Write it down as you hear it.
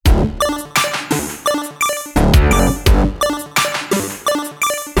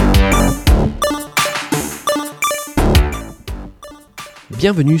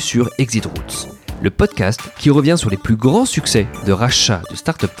bienvenue sur Exit Routes, le podcast qui revient sur les plus grands succès de rachat de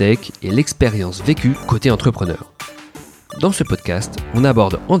start-up tech et l'expérience vécue côté entrepreneur. Dans ce podcast, on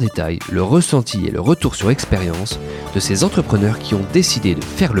aborde en détail le ressenti et le retour sur expérience de ces entrepreneurs qui ont décidé de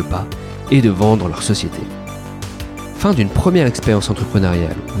faire le pas et de vendre leur société. Fin d'une première expérience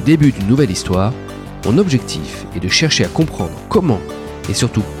entrepreneuriale ou début d'une nouvelle histoire, mon objectif est de chercher à comprendre comment et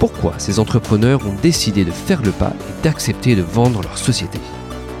surtout pourquoi ces entrepreneurs ont décidé de faire le pas et d'accepter de vendre leur société.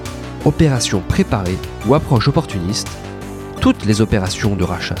 Opération préparée ou approche opportuniste, toutes les opérations de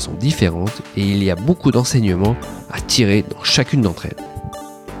rachat sont différentes et il y a beaucoup d'enseignements à tirer dans chacune d'entre elles.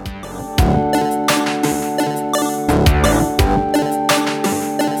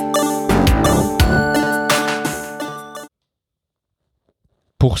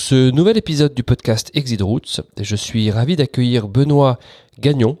 Pour ce nouvel épisode du podcast Exit Routes, je suis ravi d'accueillir Benoît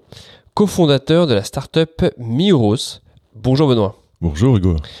Gagnon, cofondateur de la start-up Miuros. Bonjour Benoît. Bonjour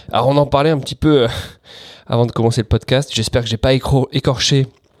Hugo. Alors on en parlait un petit peu avant de commencer le podcast. J'espère que j'ai pas écorché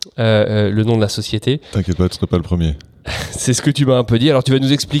le nom de la société. T'inquiète pas, tu seras pas le premier. C'est ce que tu m'as un peu dit. Alors tu vas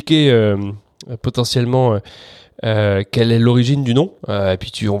nous expliquer potentiellement quelle est l'origine du nom, et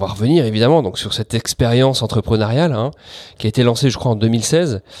puis on va revenir évidemment donc sur cette expérience entrepreneuriale qui a été lancée je crois en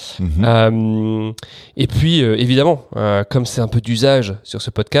 2016. Et puis évidemment, comme c'est un peu d'usage sur ce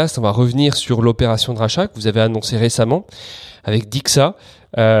podcast, on va revenir sur l'opération de rachat que vous avez annoncée récemment avec Dixa,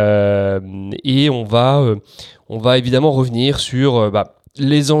 et on va évidemment revenir sur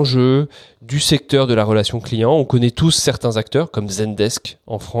les enjeux du secteur de la relation client. On connaît tous certains acteurs, comme Zendesk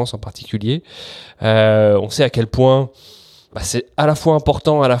en France en particulier. On sait à quel point c'est à la fois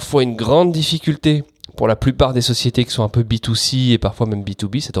important, à la fois une grande difficulté pour la plupart des sociétés qui sont un peu B2C et parfois même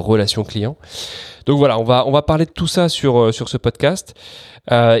B2B, cette relation client. Donc voilà, on va parler de tout ça sur ce podcast.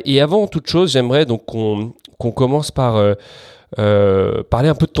 Et avant toute chose, j'aimerais donc qu'on commence par parler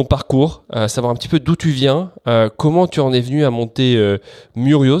un peu de ton parcours, savoir un petit peu d'où tu viens, comment tu en es venu à monter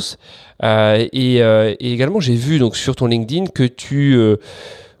Miuros, et également j'ai vu donc sur ton LinkedIn que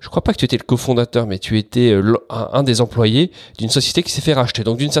je crois pas que tu étais le cofondateur, mais tu étais un des employés d'une société qui s'est fait racheter.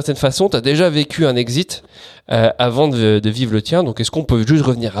 Donc d'une certaine façon, tu as déjà vécu un exit avant de vivre le tien. Donc est-ce qu'on peut juste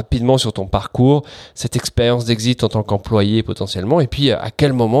revenir rapidement sur ton parcours, cette expérience d'exit en tant qu'employé potentiellement, et puis à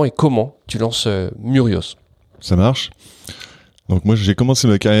quel moment et comment tu lances Miuros? Ça marche. Donc moi j'ai commencé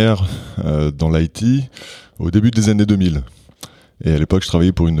ma carrière dans l'IT au début des années 2000. Et à l'époque je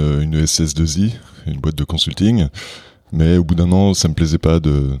travaillais pour une SS2I, une boîte de consulting. Mais au bout d'un an, ça me plaisait pas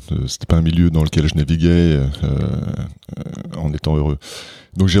c'était pas un milieu dans lequel je naviguais en étant heureux.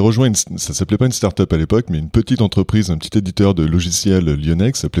 Donc j'ai rejoint ça s'appelait pas une start-up à l'époque, mais une petite entreprise, un petit éditeur de logiciels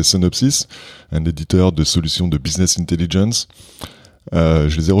lyonnais qui s'appelait Synopsys, un éditeur de solutions de business intelligence.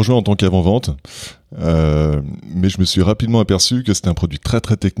 Je les ai rejoints en tant qu'avant-vente, mais je me suis rapidement aperçu que c'était un produit très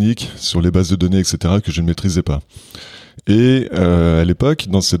très technique sur les bases de données, etc., que je ne maîtrisais pas. Et à l'époque,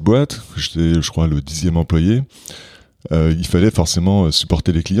 dans cette boîte, j'étais, je crois, le 10e employé. Il fallait forcément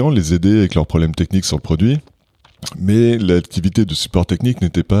supporter les clients, les aider avec leurs problèmes techniques sur le produit. Mais l'activité de support technique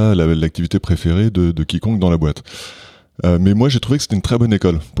n'était pas l'activité préférée de quiconque dans la boîte. Mais moi, j'ai trouvé que c'était une très bonne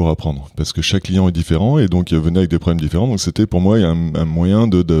école pour apprendre, parce que chaque client est différent et donc venait avec des problèmes différents. Donc c'était pour moi un moyen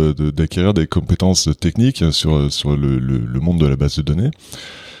d'acquérir des compétences techniques sur le monde de la base de données.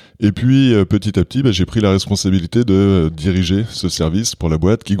 Et puis petit à petit, j'ai pris la responsabilité de diriger ce service pour la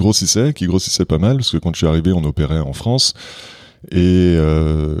boîte qui grossissait pas mal, parce que quand je suis arrivé, on opérait en France. Et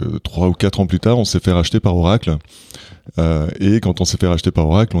 3 ou 4 ans plus tard, on s'est fait racheter par Oracle. Et quand on s'est fait racheter par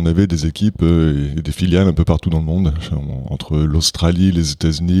Oracle, on avait des équipes et des filiales un peu partout dans le monde, entre l'Australie, les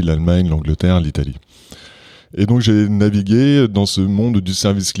États-Unis, l'Allemagne, l'Angleterre, l'Italie. Et donc j'ai navigué dans ce monde du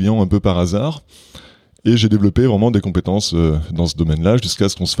service client un peu par hasard. Et j'ai développé vraiment des compétences dans ce domaine-là jusqu'à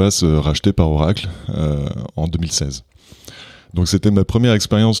ce qu'on se fasse racheter par Oracle en 2016. Donc c'était ma première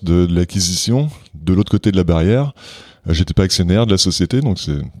expérience de l'acquisition de l'autre côté de la barrière. J'étais pas actionnaire de la société, donc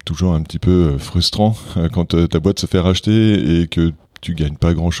c'est toujours un petit peu frustrant quand ta boîte se fait racheter et que tu gagnes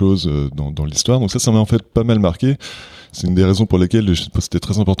pas grand-chose dans l'histoire. Donc ça m'a en fait pas mal marqué. C'est une des raisons pour lesquelles c'était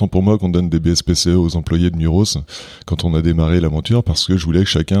très important pour moi qu'on donne des BSPCE aux employés de Miuros quand on a démarré l'aventure, parce que je voulais que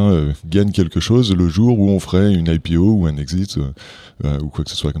chacun gagne quelque chose le jour où on ferait une IPO ou un exit ou quoi que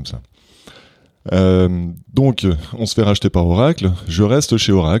ce soit comme ça. Donc on se fait racheter par Oracle. Je reste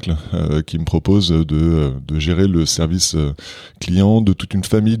chez Oracle qui me propose de gérer le service client de toute une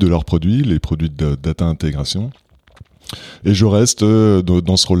famille de leurs produits, les produits de data intégration. Et je reste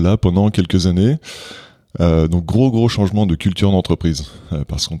dans ce rôle-là pendant quelques années. Donc gros changement de culture d'entreprise,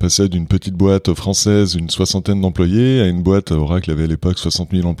 parce qu'on passait d'une petite boîte française, une 60aine d'employés, à une boîte, Oracle avait à l'époque 60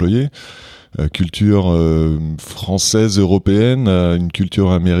 000 employés, culture française, européenne à une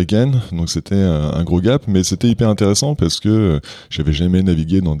culture américaine. Donc c'était un gros gap, mais c'était hyper intéressant parce que j'avais jamais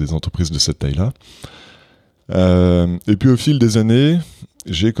navigué dans des entreprises de cette taille-là. Et puis au fil des années,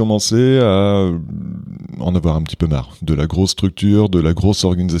 j'ai commencé à en avoir un petit peu marre de la grosse structure, de la grosse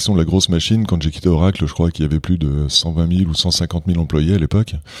organisation, de la grosse machine. Quand j'ai quitté Oracle, je crois qu'il y avait plus de 120 000 ou 150 000 employés à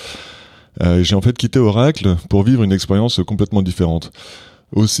l'époque. J'ai en fait quitté Oracle pour vivre une expérience complètement différente.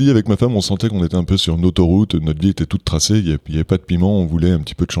 Aussi, avec ma femme, on sentait qu'on était un peu sur une autoroute, notre vie était toute tracée, il n'y avait pas de piment, on voulait un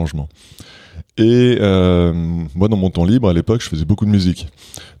petit peu de changement. Et moi, dans mon temps libre, à l'époque, je faisais beaucoup de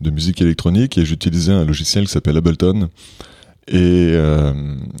musique électronique, et j'utilisais un logiciel qui s'appelle Ableton. Et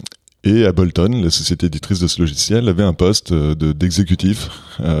Ableton, la société éditrice de ce logiciel, avait un poste d'exécutif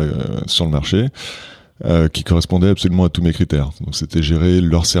sur le marché qui correspondait absolument à tous mes critères. Donc c'était gérer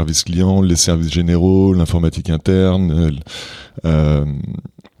leurs services clients, les services généraux, l'informatique interne.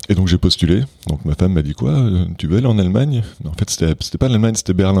 Et donc j'ai postulé. Donc ma femme m'a dit quoi, tu veux aller en Allemagne? Non, en fait c'était pas l'Allemagne,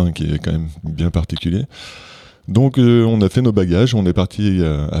 c'était Berlin qui est quand même bien particulier. Donc on a fait nos bagages, on est parti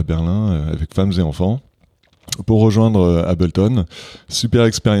à Berlin avec femmes et enfants pour rejoindre Ableton. Super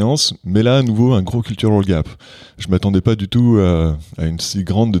expérience, mais là à nouveau un gros cultural gap. Je m'attendais pas du tout à une si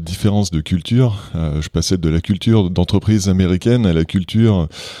grande différence de culture. Je passais de la culture d'entreprise américaine à la culture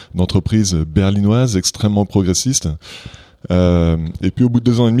d'entreprise berlinoise extrêmement progressiste. Et puis au bout de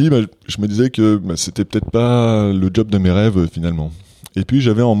 2 ans et demi, je me disais que c'était peut-être pas le job de mes rêves finalement. Et puis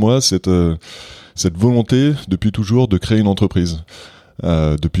j'avais en moi cette volonté depuis toujours de créer une entreprise.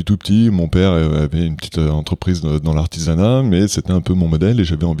 Depuis tout petit, mon père avait une petite entreprise dans l'artisanat, mais c'était un peu mon modèle et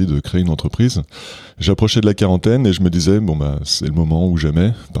j'avais envie de créer une entreprise. J'approchais de la quarantaine et je me disais, c'est le moment ou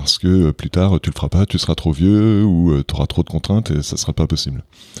jamais, parce que plus tard, tu le feras pas, tu seras trop vieux ou tu auras trop de contraintes et ça sera pas possible.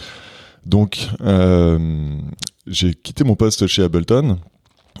 Donc, j'ai quitté mon poste chez Ableton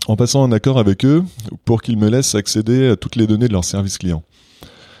en passant un accord avec eux pour qu'ils me laissent accéder à toutes les données de leur service client.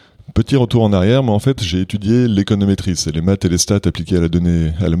 Petit retour en arrière, mais en fait, j'ai étudié l'économétrie, c'est les maths et les stats appliquées à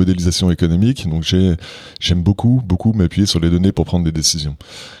la modélisation économique. Donc, j'aime beaucoup m'appuyer sur les données pour prendre des décisions.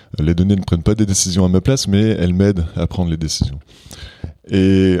 Les données ne prennent pas des décisions à ma place, mais elles m'aident à prendre les décisions.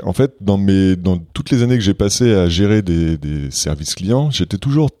 Et en fait, dans toutes les années que j'ai passées à gérer des services clients, j'étais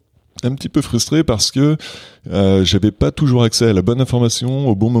toujours un petit peu frustré parce que j'avais pas toujours accès à la bonne information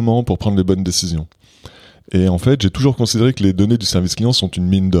au bon moment pour prendre les bonnes décisions. Et en fait, j'ai toujours considéré que les données du service client sont une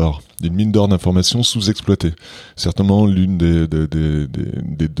mine d'or d'informations sous-exploitées. Certainement l'une des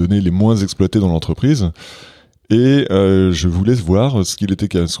données les moins exploitées dans l'entreprise. Et je voulais voir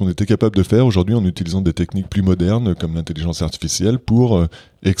ce qu'on était capable de faire aujourd'hui en utilisant des techniques plus modernes comme l'intelligence artificielle pour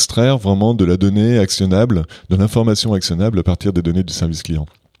extraire vraiment de la donnée actionnable, de l'information actionnable à partir des données du service client.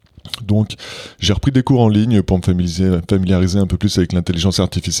 Donc, j'ai repris des cours en ligne pour me familiariser un peu plus avec l'intelligence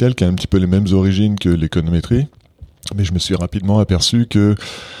artificielle, qui a un petit peu les mêmes origines que l'économétrie. Mais je me suis rapidement aperçu que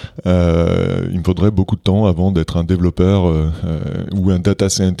il me faudrait beaucoup de temps avant d'être un développeur ou un data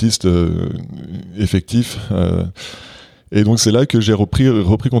scientist effectif. Et donc, c'est là que j'ai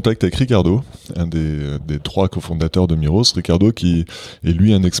repris contact avec Ricardo, un des 3 cofondateurs de Miros. Ricardo, qui est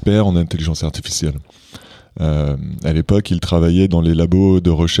lui un expert en intelligence artificielle. À l'époque, il travaillait dans les labos de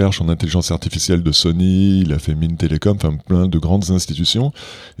recherche en intelligence artificielle de Sony, il a fait Mines Telecom, enfin plein de grandes institutions.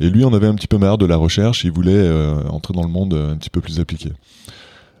 Et lui, on avait un petit peu marre de la recherche, il voulait entrer dans le monde un petit peu plus appliqué.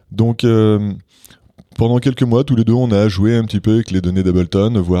 Donc, pendant quelques mois, tous les deux, on a joué un petit peu avec les données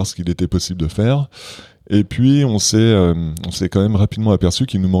d'Ableton, voir ce qu'il était possible de faire. Et puis, on s'est quand même rapidement aperçu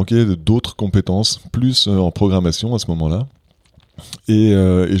qu'il nous manquait d'autres compétences, plus en programmation à ce moment-là. Et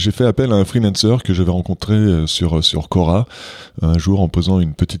j'ai fait appel à un freelancer que j'avais rencontré sur Quora. Un jour, en posant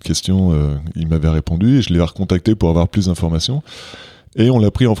une petite question, il m'avait répondu et je l'ai recontacté pour avoir plus d'informations. Et on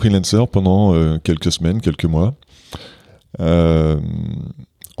l'a pris en freelancer pendant quelques semaines, quelques mois.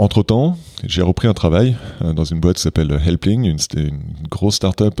 Entre-temps, j'ai repris un travail dans une boîte qui s'appelle Helpling. C'était une grosse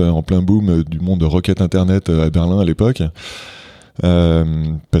start-up en plein boom du monde de Rocket Internet à Berlin à l'époque.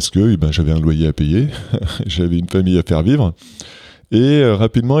 Parce que j'avais un loyer à payer, j'avais une famille à faire vivre. Et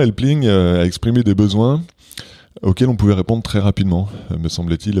rapidement, Helpling a exprimé des besoins auxquels on pouvait répondre très rapidement, me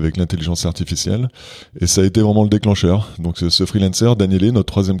semblait-il, avec l'intelligence artificielle. Et ça a été vraiment le déclencheur. Donc ce freelancer, Daniele,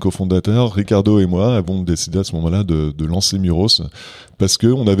 notre 3e cofondateur, Ricardo et moi avons décidé à ce moment-là de lancer Miros parce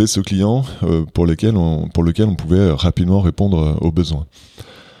qu'on avait ce client pour lequel on pouvait rapidement répondre aux besoins.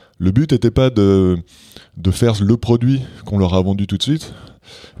 Le but n'était pas de faire le produit qu'on leur a vendu tout de suite,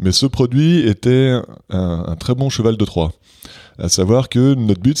 mais ce produit était un très bon cheval de Troie. À savoir que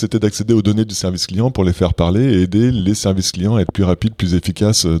notre but, c'était d'accéder aux données du service client pour les faire parler et aider les services clients à être plus rapides, plus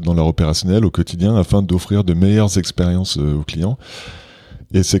efficaces dans leur opérationnel au quotidien afin d'offrir de meilleures expériences aux clients.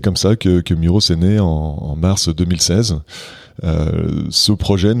 Et c'est comme ça que Muros est né en mars 2016. Ce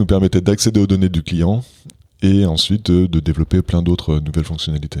projet nous permettait d'accéder aux données du client et ensuite de développer plein d'autres nouvelles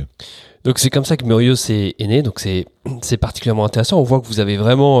fonctionnalités. Donc c'est comme ça que Murios est né, donc c'est particulièrement intéressant. On voit que vous avez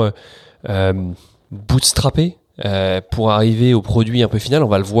vraiment bootstrappé pour arriver au produit un peu final. On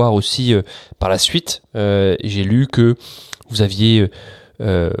va le voir aussi par la suite. J'ai lu que vous aviez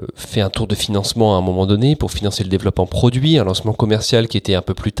fait un tour de financement à un moment donné pour financer le développement produit, un lancement commercial qui était un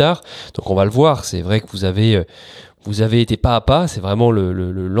peu plus tard. Donc on va le voir, c'est vrai que vous avez été pas à pas, c'est vraiment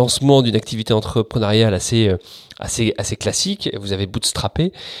le lancement d'une activité entrepreneuriale assez classique. Vous avez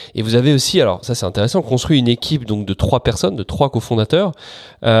bootstrappé et vous avez aussi, alors ça c'est intéressant, construit une équipe donc de 3 personnes, de 3 cofondateurs.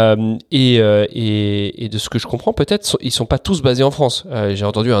 Et de ce que je comprends, peut-être ils sont pas tous basés en France. J'ai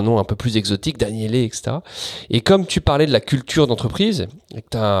entendu un nom un peu plus exotique, Daniele, etc. Et comme tu parlais de la culture d'entreprise et que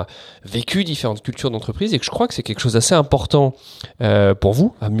tu as vécu différentes cultures d'entreprise et que je crois que c'est quelque chose d'assez important pour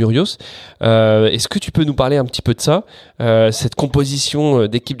vous à Murios, est-ce que tu peux nous parler un petit peu de ça, cette composition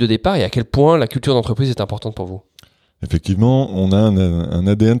d'équipe de départ et à quel point la culture d'entreprise est importante pour vous? Effectivement, on a un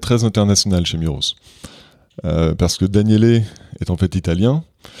ADN très international chez Muros. Parce que Daniele est en fait italien,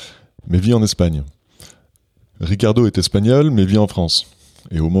 mais vit en Espagne. Ricardo est espagnol, mais vit en France.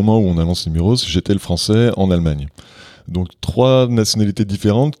 Et au moment où on a lancé Muros, j'étais le français en Allemagne. Donc 3 nationalités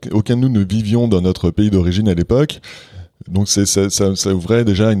différentes, aucun de nous ne vivions dans notre pays d'origine à l'époque. Donc ça offrait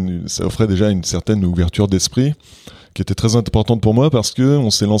déjà une certaine ouverture d'esprit qui était très importante pour moi parce que on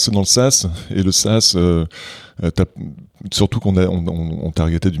s'est lancé dans le SaaS et le SaaS, surtout on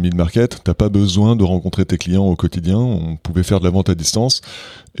targetait du mid-market, t'as pas besoin de rencontrer tes clients au quotidien, on pouvait faire de la vente à distance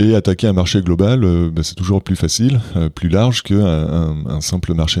et attaquer un marché global, c'est toujours plus facile, plus large qu'un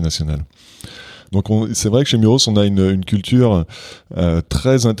simple marché national. Donc c'est vrai que chez Muros, on a une culture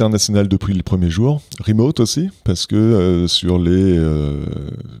très internationale depuis le premier jour, remote aussi, parce que sur les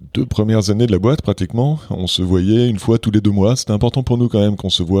 2 premières années de la boîte, pratiquement, on se voyait une fois tous les 2 mois. C'était important pour nous quand même qu'on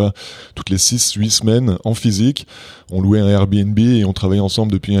se voit toutes les 6-8 semaines en physique. On louait un Airbnb et on travaillait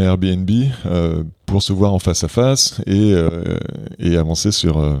ensemble depuis un Airbnb pour se voir en face à face et avancer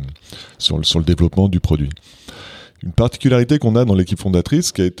sur le développement du produit. Une particularité qu'on a dans l'équipe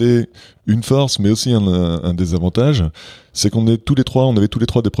fondatrice, qui a été une force, mais aussi un désavantage, c'est qu'on avait tous les trois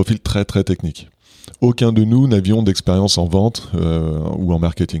des profils très très techniques. Aucun de nous n'avions d'expérience en vente ou en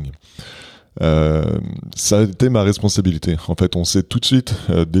marketing. Ça a été ma responsabilité. En fait, on s'est tout de suite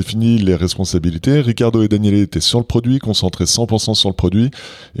défini les responsabilités. Ricardo et Daniele étaient sur le produit, concentrés 100% sur le produit,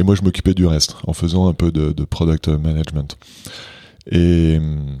 et moi je m'occupais du reste, en faisant un peu de product management.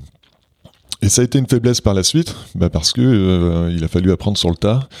 Et ça a été une faiblesse par la suite, parce que il a fallu apprendre sur le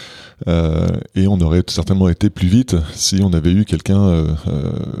tas, et on aurait certainement été plus vite si on avait eu quelqu'un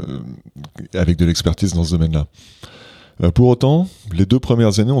avec de l'expertise dans ce domaine-là. Pour autant, les 2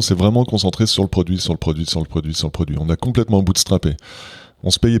 premières années, on s'est vraiment concentré sur le produit. On a complètement bootstrappé.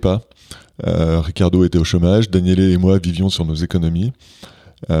 On se payait pas. Ricardo était au chômage, Daniele et moi vivions sur nos économies,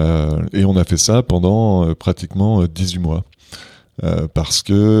 et on a fait ça pendant pratiquement 18 mois. Parce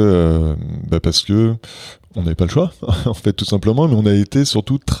que on n'avait pas le choix, en fait, tout simplement, mais on a été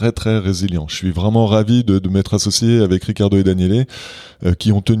surtout très très résilients. Je suis vraiment ravi de m'être associé avec Ricardo et Daniele,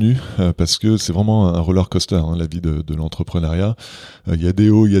 qui ont tenu, parce que c'est vraiment un roller coaster, la vie de l'entrepreneuriat. Il y a des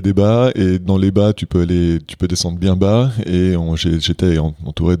hauts, il y a des bas, et dans les bas, tu peux descendre bien bas, et j'étais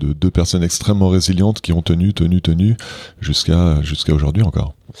entouré de 2 personnes extrêmement résilientes qui ont tenu jusqu'à aujourd'hui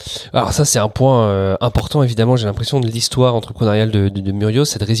encore. Alors ça c'est un point important évidemment, j'ai l'impression, de l'histoire entrepreneuriale de Murios,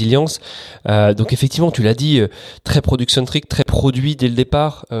 cette résilience. Donc effectivement tu l'as dit, très product-centric, très produit dès le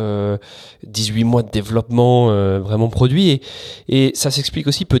départ, 18 mois de développement vraiment produit, et ça s'explique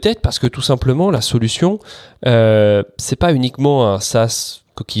aussi peut-être parce que tout simplement la solution c'est pas uniquement un SaaS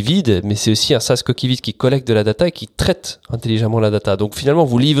coquille vide, mais c'est aussi un SaaS coquille vide qui collecte de la data et qui traite intelligemment la data. Donc finalement,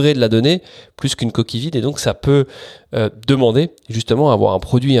 vous livrez de la donnée plus qu'une coquille vide, et donc ça peut demander justement à avoir un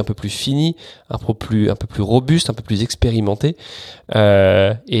produit un peu plus fini, un peu plus robuste, un peu plus expérimenté,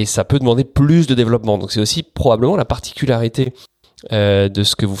 et ça peut demander plus de développement. Donc c'est aussi probablement la particularité de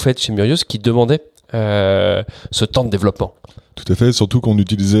ce que vous faites chez Murios qui demandait ce temps de développement. Tout à fait, surtout qu'on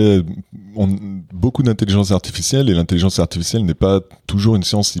utilisait beaucoup d'intelligence artificielle, et l'intelligence artificielle n'est pas toujours une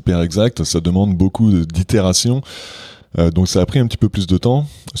science hyper exacte, ça demande beaucoup d'itérations, donc ça a pris un petit peu plus de temps,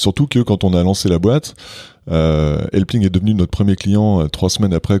 surtout que quand on a lancé la boîte, Helpling est devenu notre premier client 3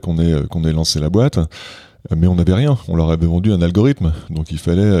 semaines après qu'on ait lancé la boîte, mais on n'avait rien, on leur avait vendu un algorithme, donc il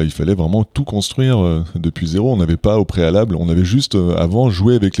fallait vraiment tout construire depuis zéro. On n'avait pas au préalable, on avait juste avant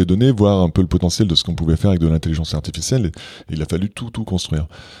joué avec les données, voir un peu le potentiel de ce qu'on pouvait faire avec de l'intelligence artificielle, et il a fallu tout construire.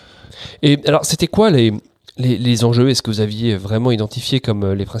 Et alors c'était quoi les enjeux, est-ce que vous aviez vraiment identifié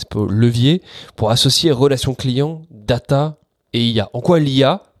comme les principaux leviers pour associer relation client, data et IA? En quoi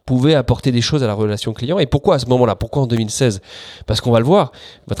l'IA pouvait apporter des choses à la relation client et pourquoi à ce moment-là? Pourquoi en 2016? Parce qu'on va le voir,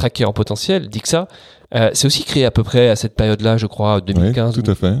 votre acquéreur potentiel, Dixa, c'est aussi créé à peu près à cette période-là, je crois, 2015. Oui,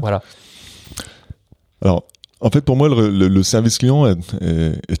 tout à fait. Voilà. Alors, en fait, pour moi, le service client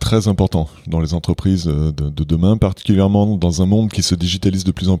est très important dans les entreprises de demain, particulièrement dans un monde qui se digitalise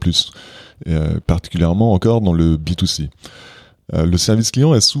de plus en plus, et particulièrement encore dans le B2C. Le service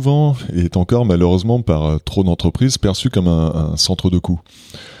client est souvent, et est encore malheureusement par trop d'entreprises, perçu comme un centre de coût.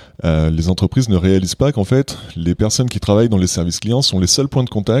 Les entreprises ne réalisent pas qu'en fait, les personnes qui travaillent dans les services clients sont les seuls points de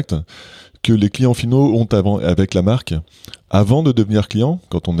contact que les clients finaux ont avec la marque. Avant de devenir client,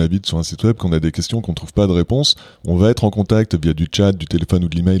 quand on habite sur un site web, qu'on a des questions, qu'on ne trouve pas de réponse, on va être en contact via du chat, du téléphone ou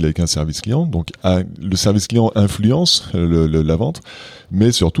de l'email avec un service client. Donc le service client influence la vente,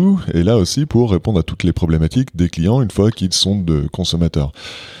 mais surtout est là aussi pour répondre à toutes les problématiques des clients une fois qu'ils sont de consommateurs.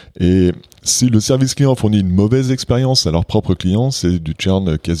 Et si le service client fournit une mauvaise expérience à leurs propres clients, c'est du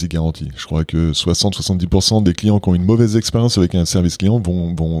churn quasi garanti. Je crois que 60-70% des clients qui ont une mauvaise expérience avec un service client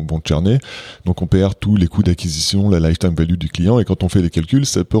vont churner. Donc on perd tous les coûts d'acquisition, la lifetime value du client, et quand on fait les calculs,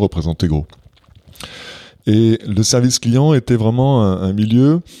 ça peut représenter gros. Et le service client était vraiment un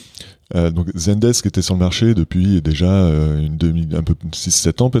milieu. Donc Zendesk était sur le marché depuis déjà un peu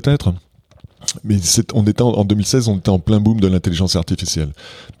 6-7 ans peut-être. Mais en 2016, on était en plein boom de l'intelligence artificielle,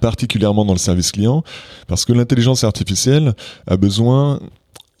 particulièrement dans le service client, parce que l'intelligence artificielle a besoin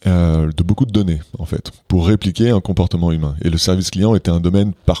de beaucoup de données, en fait, pour répliquer un comportement humain. Et le service client était un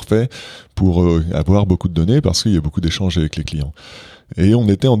domaine parfait pour avoir beaucoup de données, parce qu'il y a beaucoup d'échanges avec les clients. Et on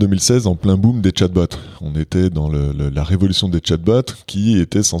était en 2016 en plein boom des chatbots. On était dans la révolution des chatbots qui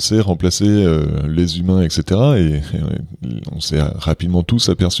était censée remplacer les humains, etc. Et on s'est rapidement tous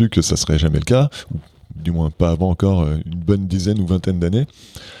aperçus que ça serait jamais le cas, ou du moins pas avant encore une bonne dizaine ou vingtaine d'années.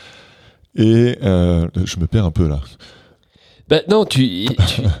 Et je me perds un peu là. Ben non,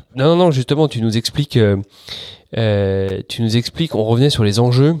 non, justement, tu nous expliques. On revenait sur les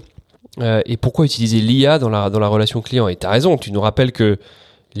enjeux. Et pourquoi utiliser l'IA dans la relation client? Et tu as raison, tu nous rappelles que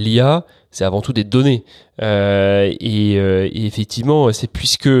l'IA, c'est avant tout des données. Et effectivement, c'est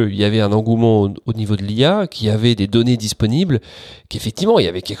puisqu'il y avait un engouement au niveau de l'IA, qu'il y avait des données disponibles, qu'effectivement, il y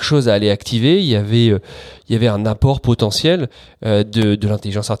avait quelque chose à aller activer, il y avait un apport potentiel de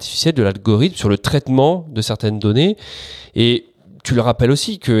l'intelligence artificielle, de l'algorithme sur le traitement de certaines données. Et tu le rappelles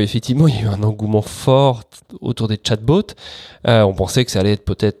aussi qu'effectivement, il y a eu un engouement fort autour des chatbots. On pensait que ça allait être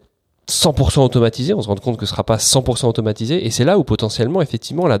peut-être 100% automatisé, on se rend compte que ce ne sera pas 100% automatisé, et c'est là où potentiellement,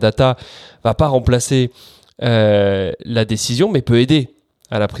 effectivement, la data va pas remplacer la décision, mais peut aider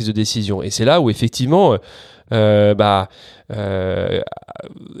à la prise de décision. Et c'est là où, effectivement, être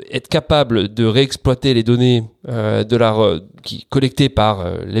capable de réexploiter les données collectées par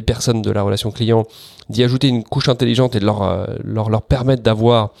les personnes de la relation client, d'y ajouter une couche intelligente et de leur permettre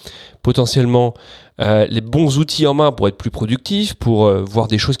d'avoir potentiellement les bons outils en main pour être plus productifs, pour voir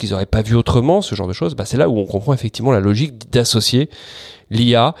des choses qu'ils n'auraient pas vues autrement, ce genre de choses, c'est là où on comprend effectivement la logique d'associer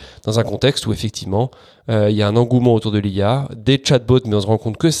l'IA dans un contexte où effectivement il y a un engouement autour de l'IA, des chatbots, mais on se rend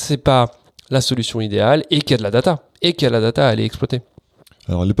compte que c'est pas la solution idéale et qu'il y a de la data, à aller exploiter.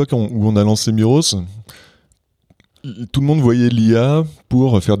 Alors à l'époque où on a lancé Myros, tout le monde voyait l'IA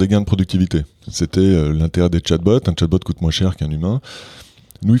pour faire des gains de productivité. C'était l'intérêt des chatbots. Un chatbot coûte moins cher qu'un humain.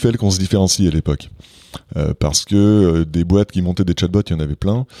 Nous, il fallait qu'on se différencie à l'époque. Parce que des boîtes qui montaient des chatbots, il y en avait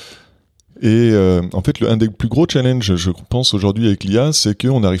plein. Et en fait, un des plus gros challenges, je pense, aujourd'hui avec l'IA, c'est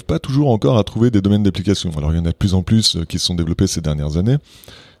qu'on n'arrive pas toujours encore à trouver des domaines d'application. Alors, il y en a de plus en plus qui se sont développés ces dernières années.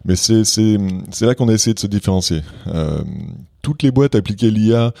 Mais c'est là qu'on a essayé de se différencier. Toutes les boîtes appliquaient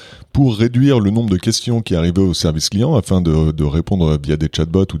l'IA pour réduire le nombre de questions qui arrivaient au service client afin de répondre via des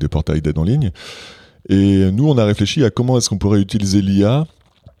chatbots ou des portails d'aide en ligne. Et nous, on a réfléchi à comment est-ce qu'on pourrait utiliser l'IA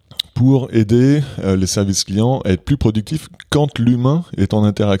pour aider les services clients à être plus productifs quand l'humain est en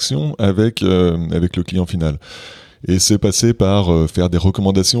interaction avec le client final. Et c'est passé par faire des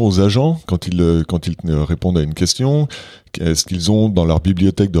recommandations aux agents quand ils répondent à une question. Est-ce qu'ils ont dans leur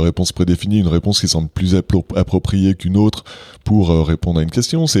bibliothèque de réponses prédéfinies une réponse qui semble plus appropriée qu'une autre pour répondre à une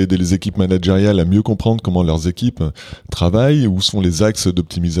question? C'est aider les équipes managériales à mieux comprendre comment leurs équipes travaillent, où sont les axes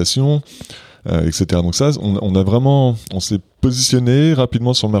d'optimisation, etc. Donc ça, on s'est positionné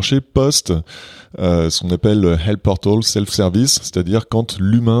rapidement sur le marché post ce qu'on appelle Help Portal Self-Service, c'est-à-dire quand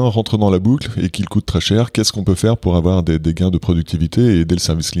l'humain rentre dans la boucle et qu'il coûte très cher, qu'est-ce qu'on peut faire pour avoir des gains de productivité et aider le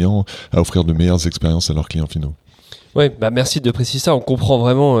service client à offrir de meilleures expériences à leurs clients finaux. Oui, merci de préciser ça. On comprend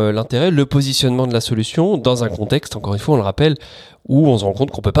vraiment l'intérêt, le positionnement de la solution dans un contexte, encore une fois, on le rappelle, où on se rend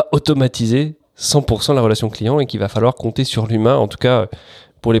compte qu'on ne peut pas automatiser 100% la relation client et qu'il va falloir compter sur l'humain, en tout cas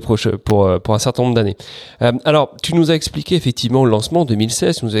pour un certain nombre d'années. Alors, tu nous as expliqué effectivement le lancement en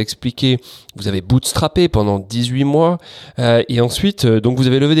 2016, tu nous as expliqué, vous avez bootstrappé pendant 18 mois, et ensuite, donc vous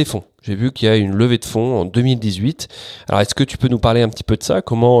avez levé des fonds. J'ai vu qu'il y a une levée de fonds en 2018. Alors, est-ce que tu peux nous parler un petit peu de ça?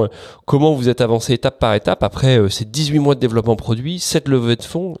 Comment vous êtes avancé étape par étape après ces 18 mois de développement produit, cette levée de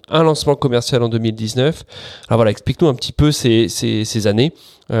fonds, un lancement commercial en 2019? Alors voilà, explique-nous un petit peu ces années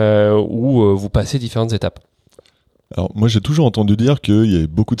où vous passez différentes étapes. Alors moi j'ai toujours entendu dire qu'il y avait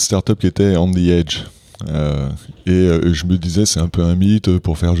beaucoup de startups qui étaient on the edge. Je me disais c'est un peu un mythe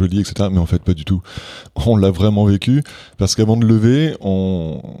pour faire joli, etc. Mais en fait pas du tout. On l'a vraiment vécu parce qu'avant de lever,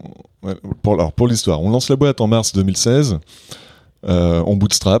 pour l'histoire, on lance la boîte en mars 2016, on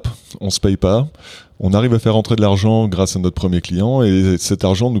bootstrap, on se paye pas, on arrive à faire entrer de l'argent grâce à notre premier client et cet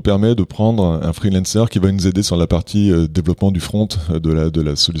argent nous permet de prendre un freelancer qui va nous aider sur la partie développement du front de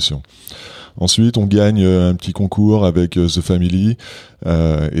la solution. Ensuite, on gagne un petit concours avec The Family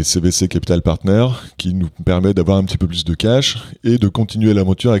et CVC Capital Partner qui nous permet d'avoir un petit peu plus de cash et de continuer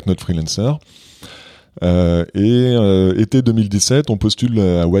l'aventure avec notre freelancer. Été 2017, on postule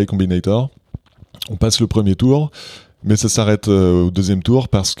à Y Combinator. On passe le premier tour, mais ça s'arrête au deuxième tour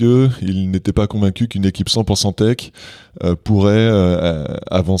parce que il n'était pas convaincu qu'une équipe 100% tech pourrait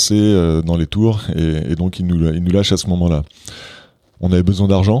avancer dans les tours et donc il nous lâche à ce moment-là. On avait besoin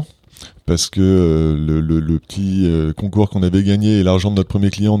d'argent. Parce que le petit concours qu'on avait gagné et l'argent de notre premier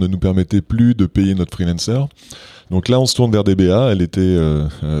client ne nous permettait plus de payer notre freelancer. Donc là, on se tourne vers DBA, elle était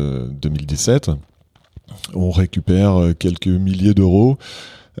 2017. On récupère quelques milliers d'euros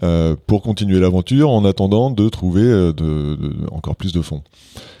pour continuer l'aventure en attendant de trouver encore plus de fonds.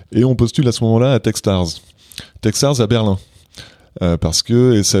 Et on postule à ce moment-là à Techstars. Techstars à Berlin. Parce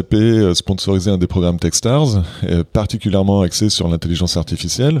que SAP sponsorisait un des programmes Techstars, particulièrement axé sur l'intelligence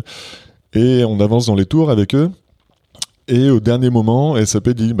artificielle. Et on avance dans les tours avec eux. Et au dernier moment, SAP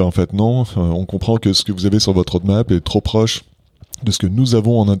dit, en fait non, on comprend que ce que vous avez sur votre roadmap est trop proche de ce que nous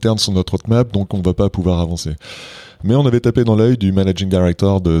avons en interne sur notre roadmap, donc on ne va pas pouvoir avancer. Mais on avait tapé dans l'œil du managing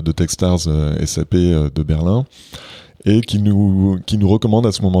director de Techstars SAP de Berlin, et qui nous recommande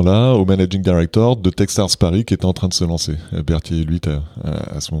à ce moment-là au managing director de Techstars Paris qui était en train de se lancer, Berthier 8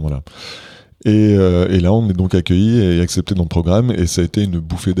 à ce moment-là. Et là, on est donc accueillis et accepté dans le programme, et ça a été une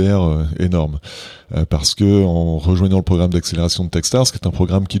bouffée d'air énorme. Parce que en rejoignant le programme d'accélération de Techstars, qui est un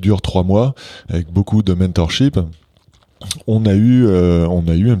programme qui dure 3 mois, avec beaucoup de mentorship, on a eu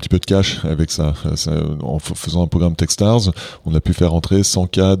un petit peu de cash avec ça. En faisant un programme Techstars, on a pu faire entrer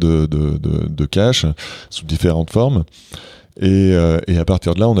 100K de cash sous différentes formes. Et à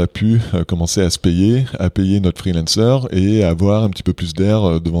partir de là, on a pu commencer à payer notre freelancer et à avoir un petit peu plus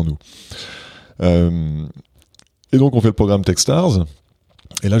d'air devant nous. Et donc on fait le programme Techstars.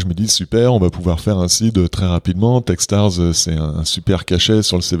 Et là je me dis super, on va pouvoir faire un site très rapidement. Techstars, c'est un super cachet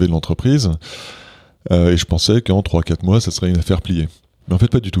sur le CV de l'entreprise. Et je pensais qu'en 3-4 mois, ça serait une affaire pliée. Mais en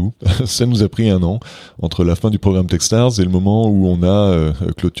fait, pas du tout. Ça nous a pris 1 an entre la fin du programme Techstars et le moment où on a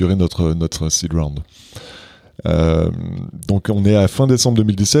clôturé notre seed round. Donc on est à fin décembre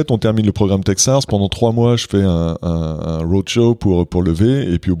 2017, on termine le programme Techstars. Pendant 3 mois, je fais un roadshow pour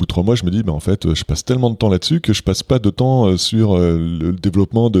lever. Et puis au bout de 3 mois, je me dis, en fait, je passe tellement de temps là-dessus que je passe pas de temps sur le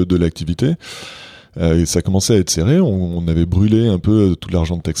développement de l'activité. Et ça commençait à être serré. On avait brûlé un peu tout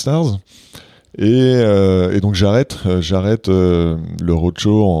l'argent de Techstars. Et donc j'arrête le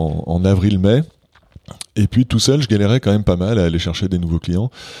roadshow en avril-mai. Et puis tout seul, je galérais quand même pas mal à aller chercher des nouveaux clients.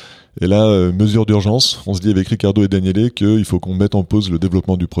 Et là, mesure d'urgence, on se dit avec Ricardo et Daniele qu'il faut qu'on mette en pause le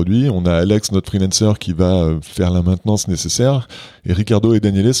développement du produit. On a Alex, notre freelancer, qui va faire la maintenance nécessaire. Et Ricardo et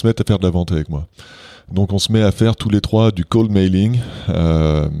Daniele se mettent à faire de la vente avec moi. Donc on se met à faire tous les 3 du cold mailing.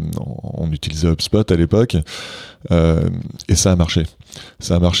 On utilisait HubSpot à l'époque. Et ça a marché.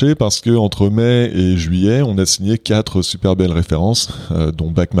 Ça a marché parce que entre mai et juillet, on a signé 4 super belles références,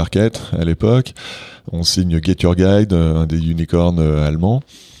 dont Back Market à l'époque. On signe Get Your Guide, un des unicorns allemands.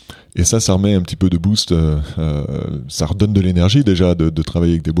 Et ça remet un petit peu de boost. Ça redonne de l'énergie déjà de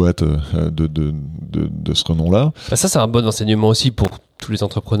travailler avec des boîtes de ce renom-là. Ça, c'est un bon enseignement aussi pour tous les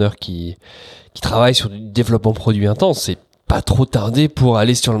entrepreneurs qui travaillent sur du développement produit intense. C'est pas trop tarder pour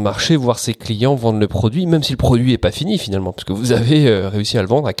aller sur le marché, voir ses clients vendre le produit, même si le produit est pas fini finalement, parce que vous avez réussi à le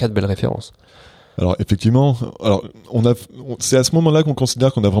vendre à 4 belles références. Alors effectivement, c'est à ce moment-là qu'on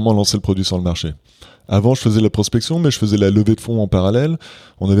considère qu'on a vraiment lancé le produit sur le marché. Avant, je faisais la prospection, mais je faisais la levée de fonds en parallèle.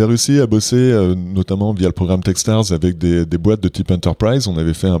 On avait réussi à bosser, notamment via le programme Techstars, avec des boîtes de type Enterprise. On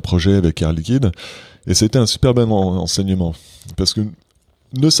avait fait un projet avec Air Liquide, et c'était un super bon enseignement. Parce que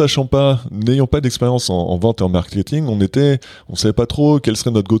ne sachant pas, n'ayant pas d'expérience en vente et en marketing, on savait pas trop quel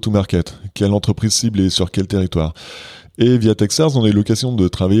serait notre go-to-market, quelle entreprise cible et sur quel territoire. Et via Techstars, on a eu l'occasion de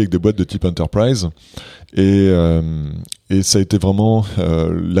travailler avec des boîtes de type Enterprise. Et ça a été vraiment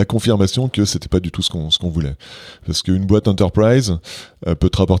la confirmation que c'était pas du tout ce qu'on voulait. Parce qu'une boîte Enterprise peut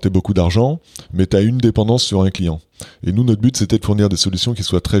te rapporter beaucoup d'argent, mais tu as une dépendance sur un client. Et nous, notre but, c'était de fournir des solutions qui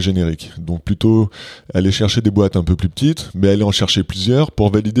soient très génériques. Donc plutôt aller chercher des boîtes un peu plus petites, mais aller en chercher plusieurs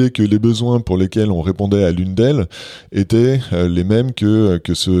pour valider que les besoins pour lesquels on répondait à l'une d'elles étaient les mêmes que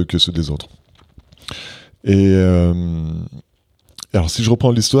ceux des autres. Et alors si je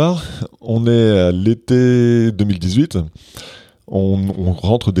reprends l'histoire, on est à l'été 2018, on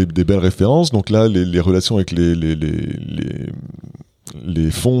rentre des belles références, donc là les relations avec les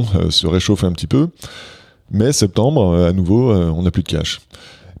fonds se réchauffent un petit peu, mais septembre, à nouveau, on n'a plus de cash.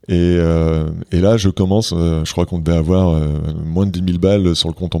 Et là, je commence, je crois qu'on devait avoir moins de 10 000 balles sur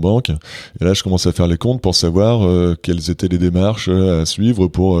le compte en banque. Et là, je commence à faire les comptes pour savoir quelles étaient les démarches à suivre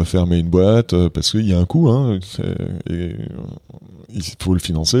pour fermer une boîte, parce qu'il y a un coût, hein, et il faut le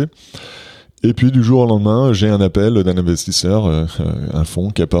financer. Et puis, du jour au lendemain, j'ai un appel d'un investisseur, un fonds,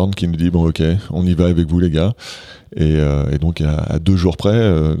 Caporn, qui nous dit « Bon, ok, on y va avec vous, les gars ». Et donc, à 2 jours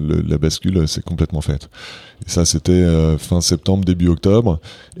près, la bascule s'est complètement faite. Et ça, c'était fin septembre, début octobre.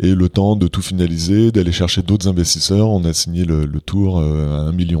 Et le temps de tout finaliser, d'aller chercher d'autres investisseurs, on a signé le tour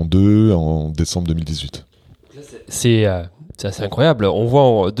à 1,2 million en décembre 2018. C'est assez incroyable. On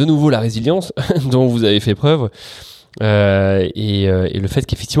voit de nouveau la résilience dont vous avez fait preuve. Et le fait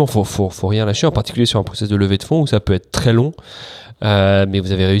qu'effectivement, faut rien lâcher, en particulier sur un process de levée de fonds où ça peut être très long. Mais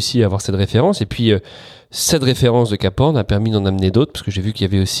vous avez réussi à avoir cette référence. Et puis, cette référence de Caporn a permis d'en amener d'autres, parce que j'ai vu qu'il y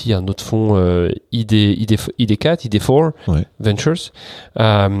avait aussi un autre fonds ID4, ID4 ouais. Ventures.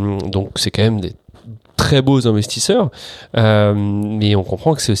 Donc c'est quand même des très beaux investisseurs, mais on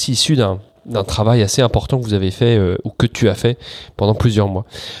comprend que c'est aussi issu d'un travail assez important que vous avez fait, ou que tu as fait pendant plusieurs mois.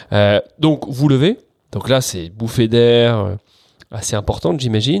 Donc vous levez, donc là c'est bouffée d'air assez importante,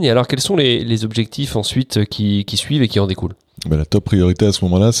 j'imagine. Et alors quels sont les objectifs ensuite qui suivent et qui en découlent? La top priorité à ce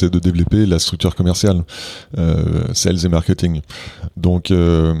moment-là, c'est de développer la structure commerciale, sales et marketing. Donc,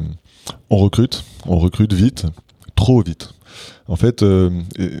 on recrute vite, trop vite. En fait,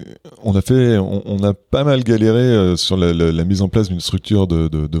 on a pas mal galéré sur la mise en place d'une structure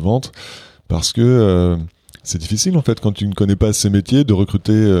de vente, parce que c'est difficile en fait quand tu ne connais pas ces métiers de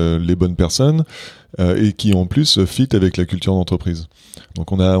recruter les bonnes personnes et qui en plus fit avec la culture d'entreprise.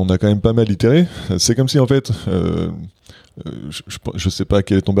 Donc on a quand même pas mal itéré. C'est comme si en fait je sais pas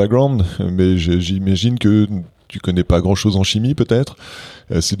quel est ton background, mais j'imagine que tu connais pas grand chose en chimie peut-être.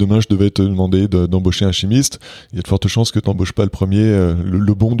 Si demain je devais te demander d'embaucher un chimiste, il y a de fortes chances que tu n'embauches pas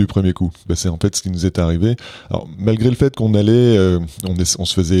le bon du premier coup. C'est en fait ce qui nous est arrivé. Alors malgré le fait qu'on allait, on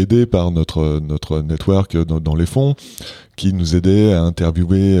se faisait aider par notre network dans les fonds, qui nous aidait à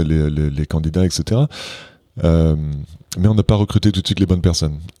interviewer les candidats, etc. Mais on n'a pas recruté tout de suite les bonnes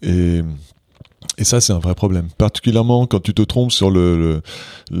personnes. Et ça, c'est un vrai problème. Particulièrement quand tu te trompes sur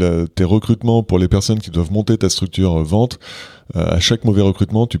tes recrutements pour les personnes qui doivent monter ta structure vente. À chaque mauvais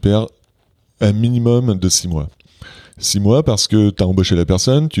recrutement, tu perds un minimum de 6 mois. 6 mois parce que tu as embauché la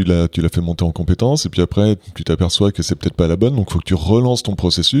personne, tu l'as fait monter en compétences, et puis après, tu t'aperçois que c'est peut-être pas la bonne, donc il faut que tu relances ton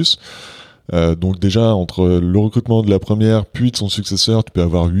processus. Donc déjà, entre le recrutement de la première, puis de son successeur, tu peux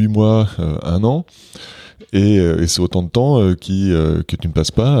avoir 8 mois, 1 an. Et c'est autant de temps que tu ne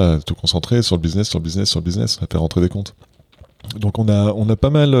passes pas à te concentrer sur le business, à faire rentrer des comptes. Donc on a pas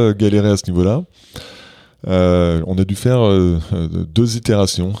mal galéré à ce niveau-là. On a dû faire 2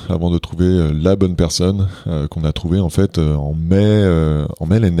 itérations avant de trouver la bonne personne qu'on a trouvée en fait en mai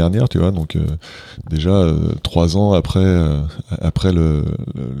l'année dernière, tu vois. Donc déjà 3 ans après le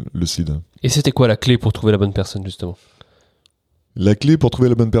CID. Et c'était quoi la clé pour trouver la bonne personne justement? La clé pour trouver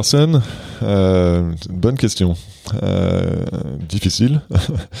la bonne personne, c'est une bonne question. Difficile.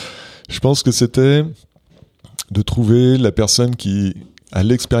 Je pense que c'était de trouver la personne qui a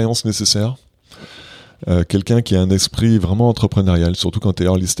l'expérience nécessaire. Quelqu'un qui a un esprit vraiment entrepreneurial, surtout quand tu es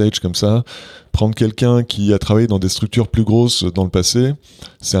early stage comme ça. Prendre quelqu'un qui a travaillé dans des structures plus grosses dans le passé,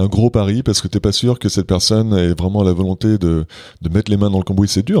 c'est un gros pari parce que t'es pas sûr que cette personne ait vraiment la volonté de mettre les mains dans le cambouis.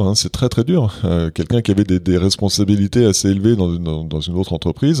 C'est dur, hein, c'est très très dur. Quelqu'un qui avait des responsabilités assez élevées dans une autre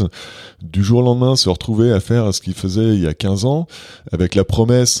entreprise, du jour au lendemain se retrouver à faire ce qu'il faisait il y a 15 ans, avec la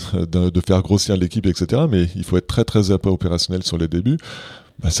promesse de faire grossir l'équipe, etc. Mais il faut être très très opérationnel sur les débuts.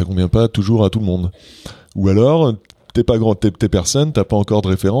 Ça convient pas toujours à tout le monde. Ou alors, t'es personne, t'as pas encore de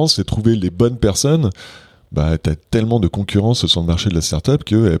référence, et trouver les bonnes personnes, bah, t'as tellement de concurrence sur le marché de la startup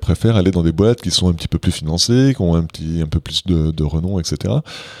qu'elles préfèrent aller dans des boîtes qui sont un petit peu plus financées, qui ont un peu plus de renom, etc.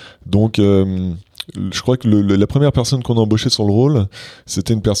 Donc, je crois que la première personne qu'on a embauchée sur le rôle,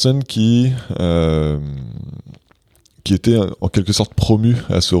 c'était une personne qui était en quelque sorte promu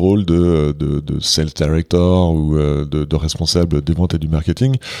à ce rôle de sales director ou de responsable des ventes et du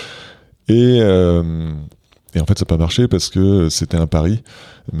marketing. Et en fait, ça n'a pas marché parce que c'était un pari,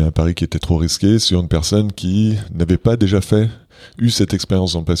 mais un pari qui était trop risqué sur une personne qui n'avait pas déjà eu cette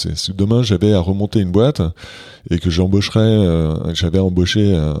expérience dans le passé. Si demain j'avais à remonter une boîte et que j'avais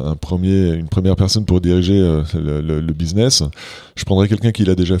embauché une première personne pour diriger le business, je prendrais quelqu'un qui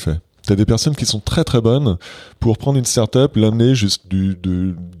l'a déjà fait. T'as des personnes qui sont très très bonnes pour prendre une startup, l'amener juste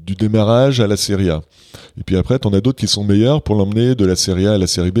du démarrage à la série A. Et puis après, t'en as d'autres qui sont meilleurs pour l'emmener de la série A à la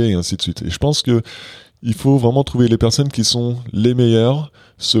série B et ainsi de suite. Et je pense que il faut vraiment trouver les personnes qui sont les meilleures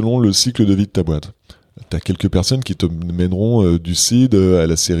selon le cycle de vie de ta boîte. T'as quelques personnes qui te mèneront du seed à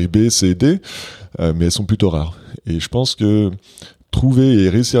la série B, C et D, mais elles sont plutôt rares. Et je pense que trouver et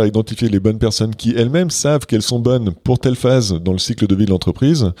réussir à identifier les bonnes personnes qui elles-mêmes savent qu'elles sont bonnes pour telle phase dans le cycle de vie de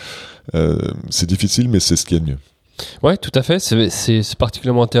l'entreprise, c'est difficile, mais c'est ce qu'il y a de mieux. Ouais, tout à fait. C'est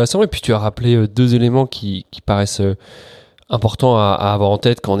particulièrement intéressant. Et puis tu as rappelé deux éléments qui paraissent importants à avoir en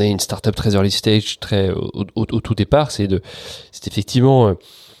tête quand on est une startup très early stage, très au tout départ. C'est effectivement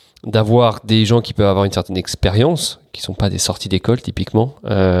d'avoir des gens qui peuvent avoir une certaine expérience, qui sont pas des sorties d'école typiquement,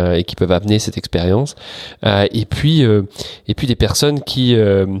 et qui peuvent amener cette expérience, et puis des personnes qui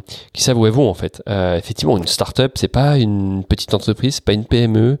savent où elles vont en fait. Effectivement, une start-up, c'est pas une petite entreprise, c'est pas une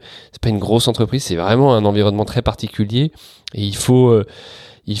PME, c'est pas une grosse entreprise, c'est vraiment un environnement très particulier, et il faut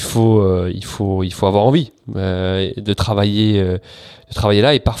avoir envie de travailler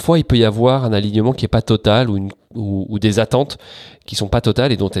là, et parfois il peut y avoir un alignement qui est pas total ou des attentes qui sont pas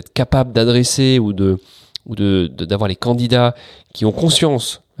totales et dont être capable d'adresser ou d'avoir les candidats qui ont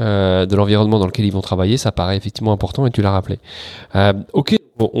conscience de l'environnement dans lequel ils vont travailler, ça paraît effectivement important et tu l'as rappelé. Ok,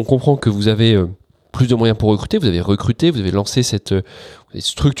 on comprend que vous avez plus de moyens pour recruter, vous avez recruté, vous avez lancé vous avez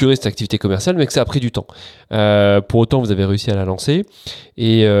structuré cette activité commerciale, mais que ça a pris du temps. Pour autant, vous avez réussi à la lancer.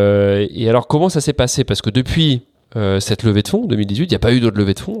 Et alors, comment ça s'est passé ? Parce que depuis cette levée de fonds, 2018, il n'y a pas eu d'autres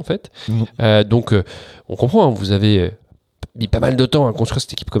levées de fonds, en fait. Donc, on comprend, hein, vous avez mis pas mal de temps à construire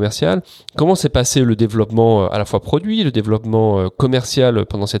cette équipe commerciale. Comment s'est passé le développement à la fois produit, le développement commercial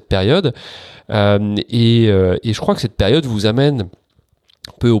pendant cette période ? Et je crois que cette période vous amène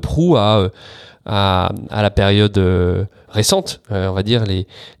peu au prou à la période récente, on va dire les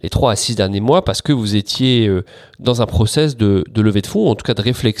 3 à 6 derniers mois, parce que vous étiez dans un process de levée de fonds, en tout cas de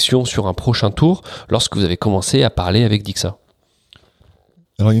réflexion sur un prochain tour, lorsque vous avez commencé à parler avec Dixa.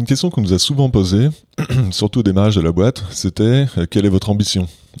 Alors il y a une question qu'on nous a souvent posée, surtout au démarrage de la boîte, c'était quelle est votre ambition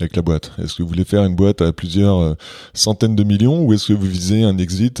avec la boîte ? Est-ce que vous voulez faire une boîte à plusieurs centaines de millions ou est-ce que vous visez un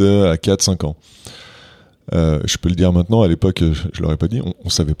exit à 4-5 ans ? Je peux le dire maintenant, à l'époque je l'aurais pas dit, on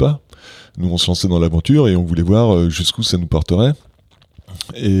savait pas. Nous on se lançait dans l'aventure et on voulait voir jusqu'où ça nous porterait.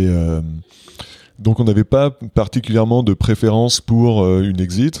 Et donc on n'avait pas particulièrement de préférence pour une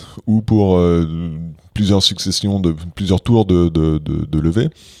exit ou pour plusieurs tours de levée.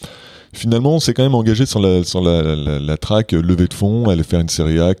 Finalement, on s'est quand même engagé sur la track levée de fonds, aller faire une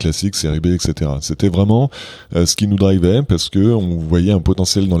série A, classique, série B, etc. C'était vraiment ce qui nous drivait parce que on voyait un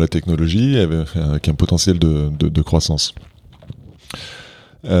potentiel dans la technologie avec un potentiel de croissance.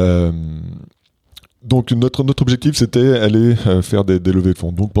 Donc notre objectif c'était aller faire des levées de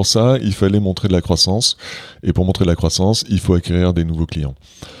fonds. Donc pour ça, il fallait montrer de la croissance et pour montrer de la croissance, il faut acquérir des nouveaux clients.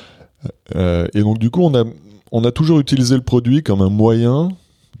 Et donc du coup, on a toujours utilisé le produit comme un moyen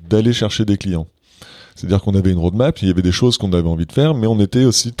d'aller chercher des clients. C'est-à-dire qu'on avait une roadmap, il y avait des choses qu'on avait envie de faire, mais on était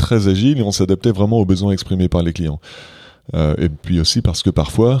aussi très agile et on s'adaptait vraiment aux besoins exprimés par les clients. Et puis aussi parce que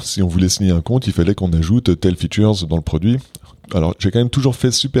parfois, si on voulait signer un compte, il fallait qu'on ajoute telles features dans le produit. Alors j'ai quand même toujours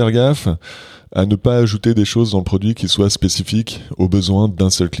fait super gaffe à ne pas ajouter des choses dans le produit qui soient spécifiques aux besoins d'un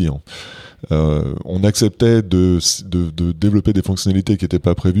seul client. On acceptait de développer des fonctionnalités qui n'étaient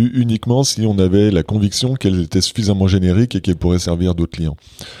pas prévues uniquement si on avait la conviction qu'elles étaient suffisamment génériques et qu'elles pourraient servir d'autres clients.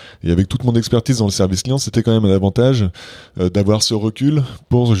 Et avec toute mon expertise dans le service client, c'était quand même un avantage d'avoir ce recul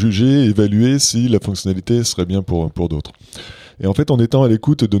pour juger et évaluer si la fonctionnalité serait bien pour d'autres. Et en fait, en étant à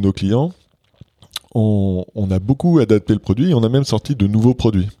l'écoute de nos clients, on a beaucoup adapté le produit et on a même sorti de nouveaux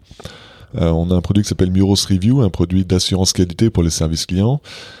produits. On a un produit qui s'appelle Muros Review, un produit d'assurance qualité pour les services clients,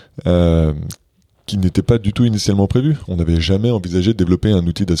 qui n'était pas du tout initialement prévu. On n'avait jamais envisagé de développer un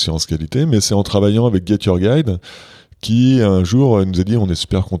outil d'assurance qualité, mais c'est en travaillant avec Get Your Guide qui un jour nous a dit on est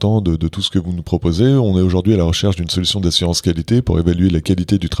super content de tout ce que vous nous proposez. On est aujourd'hui à la recherche d'une solution d'assurance qualité pour évaluer la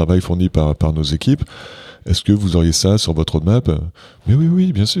qualité du travail fourni par nos équipes. est-ce que vous auriez ça sur votre roadmap? Mais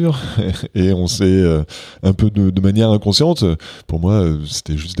oui, bien sûr. Et on s'est un peu de manière inconsciente. Pour moi,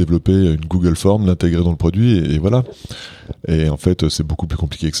 c'était juste développer une Google Form, l'intégrer dans le produit, et voilà. Et en fait, c'est beaucoup plus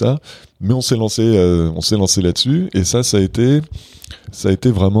compliqué que ça. Mais on s'est lancé là-dessus, et ça a été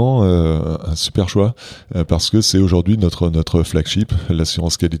vraiment un super choix, parce que c'est aujourd'hui notre flagship,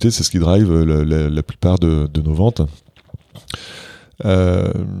 l'assurance qualité, c'est ce qui drive la plupart de nos ventes.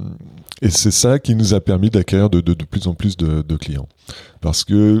 Et c'est ça qui nous a permis d'acquérir de plus en plus de clients. Parce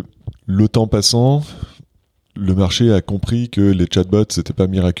que le temps passant, le marché a compris que les chatbots, c'était pas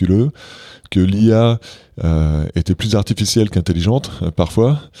miraculeux, que l'IA était plus artificielle qu'intelligente,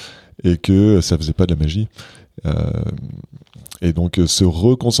 parfois, et que ça faisait pas de la magie. Et donc se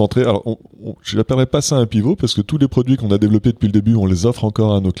reconcentrer. Alors, je n'appellerais pas ça un pivot, parce que tous les produits qu'on a développés depuis le début, on les offre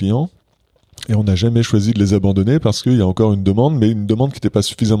encore à nos clients. Et on n'a jamais choisi de les abandonner parce qu'il y a encore une demande, mais une demande qui n'était pas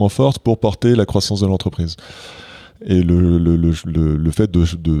suffisamment forte pour porter la croissance de l'entreprise. Et le fait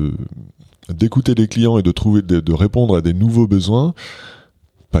d'écouter les clients et de répondre à des nouveaux besoins,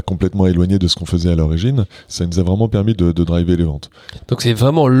 pas complètement éloignés de ce qu'on faisait à l'origine, ça nous a vraiment permis de driver les ventes. Donc c'est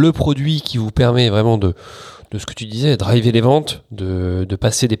vraiment le produit qui vous permet vraiment de ce que tu disais, driver les ventes, de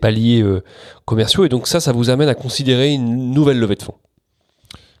passer des paliers commerciaux. Et donc ça vous amène à considérer une nouvelle levée de fonds.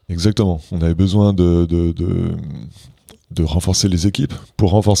 Exactement. On avait besoin de renforcer les équipes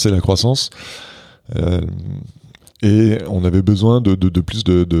pour renforcer la croissance. Et on avait besoin de plus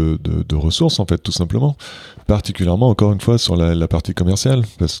de ressources, en fait, tout simplement. Particulièrement, encore une fois, sur la partie commerciale.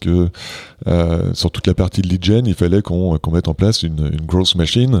 Parce que sur toute la partie de lead gen, il fallait qu'on mette en place une growth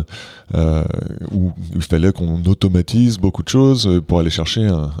machine, où il fallait qu'on automatise beaucoup de choses pour aller chercher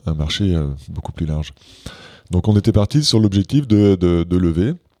un marché beaucoup plus large. Donc on était parti sur l'objectif de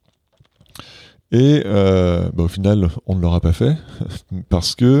lever. Et au final, on ne l'aura pas fait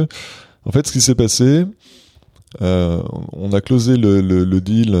parce que, en fait, ce qui s'est passé, on a closé le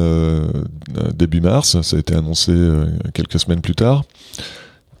deal début mars. Ça a été annoncé quelques semaines plus tard.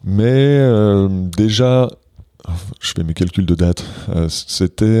 Mais déjà, je fais mes calculs de date.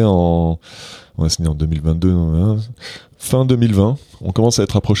 C'était on a signé en 2022, fin 2020. On commence à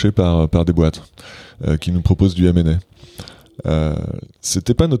être approché par des boîtes qui nous proposent du M&A.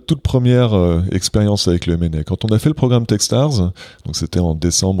 C'était pas notre toute première expérience avec le M&A. Quand on a fait le programme Techstars, donc c'était en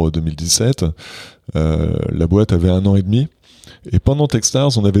décembre 2017, la boîte avait 1 an et demi. Et pendant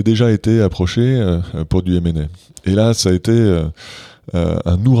Techstars, on avait déjà été approché pour du M&A. Et là, ça a été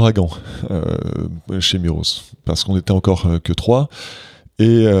un ouragan chez Miros, parce qu'on était encore que 3.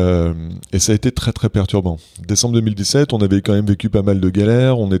 Et ça a été très très perturbant. Décembre 2017, on avait quand même vécu pas mal de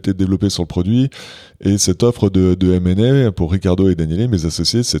galères, on était développé sur le produit, et cette offre de M&A pour Ricardo et Daniele, mes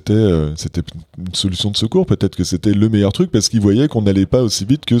associés, c'était une solution de secours. Peut-être que c'était le meilleur truc parce qu'ils voyaient qu'on n'allait pas aussi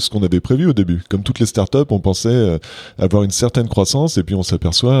vite que ce qu'on avait prévu au début. Comme toutes les startups, on pensait avoir une certaine croissance, et puis on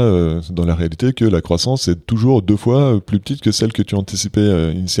s'aperçoit dans la réalité que la croissance est toujours 2 fois plus petite que celle que tu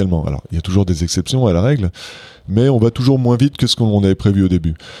anticipais initialement. Alors, il y a toujours des exceptions à la règle, mais on va toujours moins vite que ce qu'on avait prévu au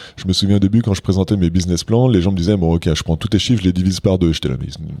début. Je me souviens au début, quand je présentais mes business plans, les gens me disaient, bon ok, je prends tous tes chiffres, je les divise par 2. J'étais là, mais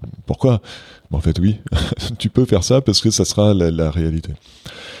pourquoi? En fait, oui, tu peux faire ça parce que ça sera la réalité.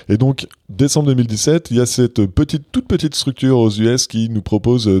 Et donc, décembre 2017, il y a cette toute petite structure aux US qui nous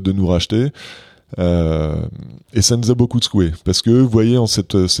propose de nous racheter. Et ça nous a beaucoup secoué parce que vous voyez en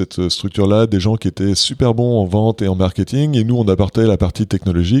cette structure-là des gens qui étaient super bons en vente et en marketing, et nous, on apportait la partie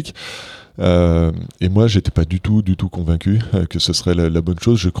technologique. Et moi, j'étais pas du tout convaincu que ce serait la bonne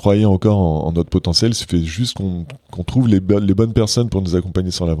chose. Je croyais encore en notre potentiel. Il suffit juste qu'on trouve les bonnes personnes pour nous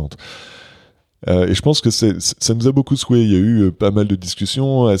accompagner sur la vente. Et je pense que ça nous a beaucoup secoué. Il y a eu pas mal de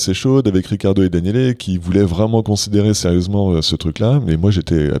discussions assez chaudes avec Ricardo et Daniele qui voulaient vraiment considérer sérieusement ce truc-là. Mais moi,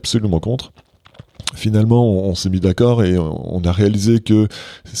 j'étais absolument contre. Finalement, on s'est mis d'accord et on a réalisé que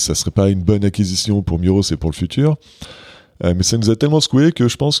ça serait pas une bonne acquisition pour Miros et pour le futur. Mais ça nous a tellement secoué que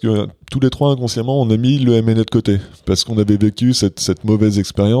je pense que tous les 3 inconsciemment, on a mis le M&A de côté parce qu'on avait vécu cette mauvaise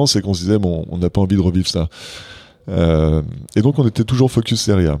expérience et qu'on se disait bon, on n'a pas envie de revivre ça. Et donc on était toujours focus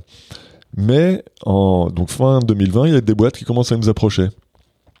Seria. Mais donc fin 2020, il y a des boîtes qui commencent à nous approcher.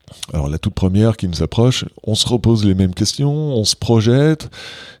 Alors la toute première qui nous approche, on se repose les mêmes questions, on se projette,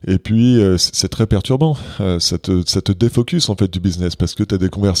 et puis c'est très perturbant. Ça te défocus en fait du business parce que tu as des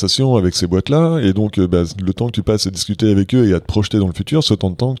conversations avec ces boîtes-là, et donc le temps que tu passes à discuter avec eux et à te projeter dans le futur, c'est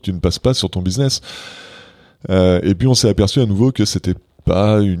autant de temps que tu ne passes pas sur ton business. Et puis on s'est aperçu à nouveau que c'était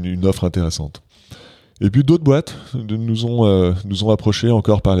pas une offre intéressante. Et puis d'autres boîtes nous ont approchés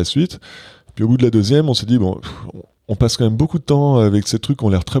encore par la suite. Puis au bout de la deuxième, on s'est dit bon, on passe quand même beaucoup de temps avec ces trucs qui ont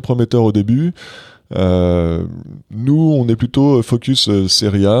l'air très prometteurs au début. Nous, on est plutôt focus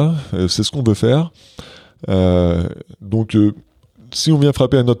Seria, c'est ce qu'on veut faire. Donc si on vient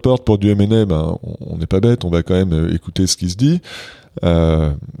frapper à notre porte pour du M&A, ben, on n'est pas bête, on va quand même écouter ce qui se dit.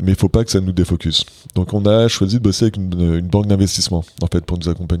 Mais il faut pas que ça nous défocus. Donc on a choisi de bosser avec une banque d'investissement en fait pour nous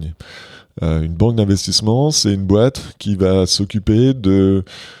accompagner. Une banque d'investissement, c'est une boîte qui va s'occuper de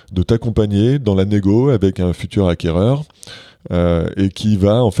t'accompagner dans la négo avec un futur acquéreur et qui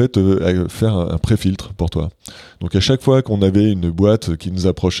va en fait faire un pré-filtre pour toi. Donc à chaque fois qu'on avait une boîte qui nous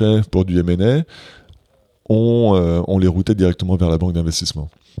approchait pour du M&A, on les routait directement vers la banque d'investissement.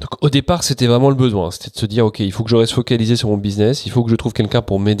 Donc au départ, c'était vraiment le besoin. C'était de se dire, OK, il faut que je reste focalisé sur mon business, il faut que je trouve quelqu'un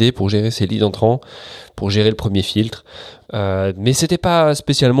pour m'aider, pour gérer ces leads entrants, pour gérer le premier filtre. Mais c'était pas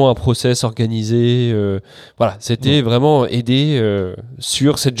spécialement un process organisé. Voilà, c'était vraiment aider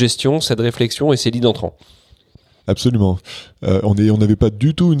sur cette gestion, cette réflexion et ces leads entrants. Absolument. On n'avait pas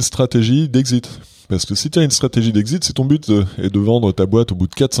du tout une stratégie d'exit. Parce que si tu as une stratégie d'exit, si ton but est de vendre ta boîte au bout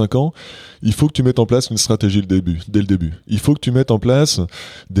de 4-5 ans, il faut que tu mettes en place une stratégie dès le début. Il faut que tu mettes en place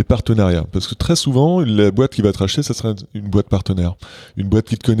des partenariats. Parce que très souvent, la boîte qui va te racheter, ça sera une boîte partenaire. Une boîte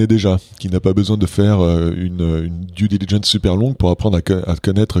qui te connaît déjà, qui n'a pas besoin de faire une due diligence super longue pour apprendre à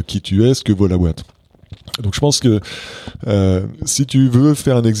connaître qui tu es, ce que vaut la boîte. Donc je pense que si tu veux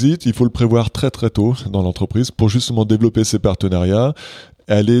faire un exit, il faut le prévoir très très tôt dans l'entreprise pour justement développer ces partenariats,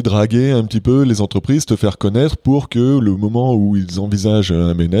 aller draguer un petit peu les entreprises, te faire connaître pour que le moment où ils envisagent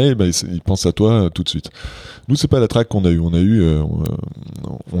un M&A, ben, ils pensent à toi tout de suite. Nous, c'est pas la track qu'on a eu. On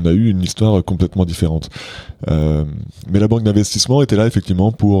a eu une histoire complètement différente. Mais la banque d'investissement était là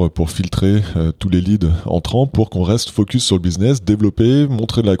effectivement pour filtrer tous les leads entrants pour qu'on reste focus sur le business, développer,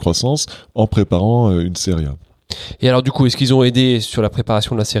 montrer de la croissance en préparant une série A. Et alors du coup, est-ce qu'ils ont aidé sur la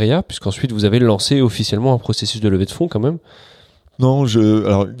préparation de la série A, puisqu'ensuite vous avez lancé officiellement un processus de levée de fonds quand même? Non,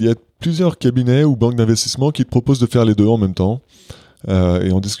 alors il y a plusieurs cabinets ou banques d'investissement qui te proposent de faire les deux en même temps.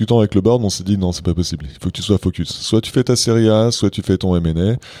 Et en discutant avec le board, on s'est dit non, c'est pas possible. Il faut que tu sois focus. Soit tu fais ta série A, soit tu fais ton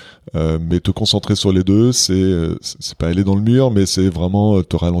M&A. Mais te concentrer sur les deux, c'est pas aller dans le mur, mais c'est vraiment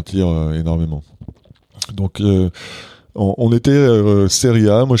te ralentir énormément. Donc on était série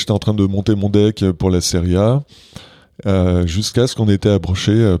A. Moi, j'étais en train de monter mon deck pour la série A jusqu'à ce qu'on ait été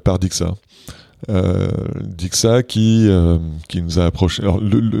approché par Dixa. Dixa qui nous a approché. Alors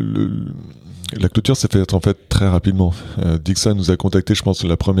la clôture s'est faite en fait très rapidement. Dixa nous a contacté, je pense,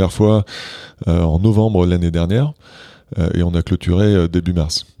 la première fois en novembre l'année dernière, et on a clôturé début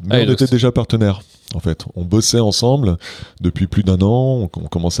mars. Mais on était déjà partenaires. En fait, on bossait ensemble depuis plus d'1 an. On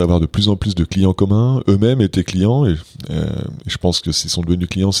commençait à avoir de plus en plus de clients communs. Eux-mêmes étaient clients, et je pense que s'ils sont devenus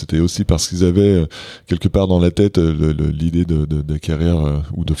clients, c'était aussi parce qu'ils avaient quelque part dans la tête l'idée d'acquérir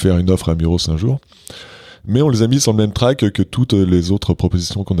ou de faire une offre à Muros un jour. Mais on les a mis sur le même track que toutes les autres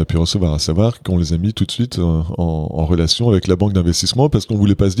propositions qu'on a pu recevoir, à savoir qu'on les a mis tout de suite en relation avec la banque d'investissement, parce qu'on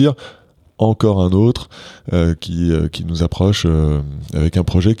voulait pas se dire encore un autre qui nous approche avec un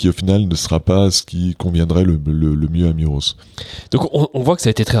projet qui au final ne sera pas ce qui conviendrait le mieux à Muros. Donc on voit que ça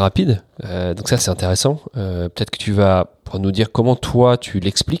a été très rapide, donc ça c'est intéressant. Peut-être que tu vas nous dire comment toi tu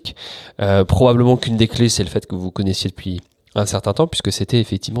l'expliques. Probablement qu'une des clés c'est le fait que vous connaissiez depuis un certain temps, puisque c'était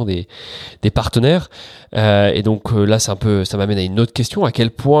effectivement des partenaires. Et donc là ça m'amène à une autre question. À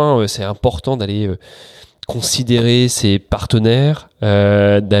quel point c'est important d'aller considérer ses partenaires,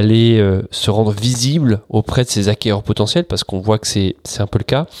 d'aller se rendre visible auprès de ses acquéreurs potentiels, parce qu'on voit que c'est un peu le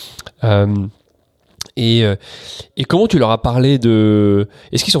cas. Et comment tu leur as parlé de...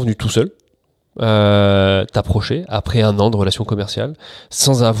 Est-ce qu'ils sont venus tout seuls t'approcher après 1 an de relation commerciale,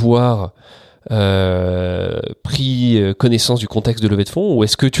 sans avoir pris connaissance du contexte de levée de fonds, ou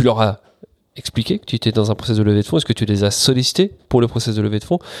est-ce que tu leur as expliqué que tu étais dans un process de levée de fonds? Est-ce que tu les as sollicités pour le process de levée de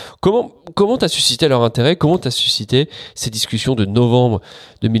fonds? Comment t'as suscité leur intérêt? Comment t'as suscité ces discussions de novembre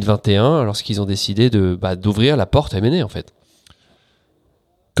 2021 lorsqu'ils ont décidé d'ouvrir la porte à M&A en fait?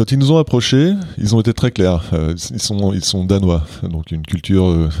 Quand ils nous ont approchés, ils ont été très clairs. Ils sont danois, donc une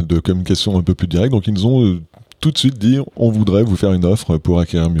culture de communication un peu plus directe. Donc ils nous ont tout de suite dit on voudrait vous faire une offre pour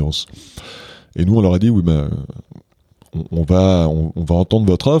acquérir Muros. Et nous on leur a dit oui on va entendre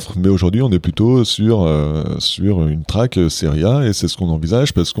votre offre, mais aujourd'hui on est plutôt sur une track série A, et c'est ce qu'on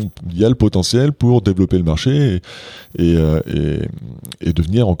envisage parce qu'il y a le potentiel pour développer le marché et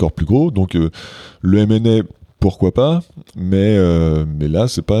devenir encore plus gros. Donc le M&A, pourquoi pas, mais là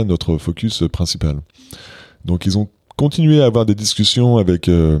c'est pas notre focus principal. Donc ils ont continué à avoir des discussions avec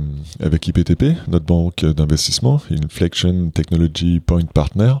IPTP, notre banque d'investissement, Inflection Technology Point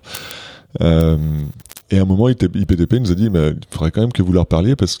Partner. Et à un moment, IPTP nous a dit il faudrait quand même que vous leur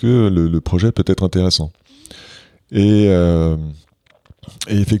parliez parce que le projet peut être intéressant. Et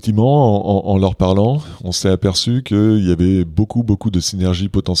effectivement, en leur parlant, on s'est aperçu qu'il y avait beaucoup de synergies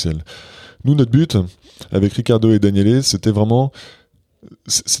potentielles. Nous, notre but, avec Ricardo et Daniele, c'était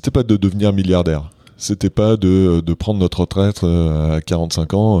pas de devenir milliardaire. C'était pas de prendre notre retraite à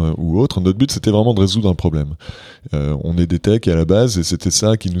 45 ans ou autre. Notre but, c'était vraiment de résoudre un problème. On est des techs à la base et c'était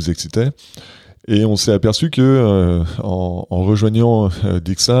ça qui nous excitait. Et on s'est aperçu que en rejoignant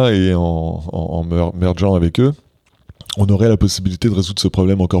Dixa et en mergeant avec eux, on aurait la possibilité de résoudre ce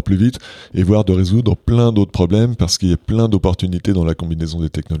problème encore plus vite et voire de résoudre plein d'autres problèmes parce qu'il y a plein d'opportunités dans la combinaison des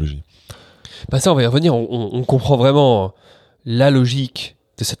technologies. Bah ça, on va y revenir. On comprend vraiment la logique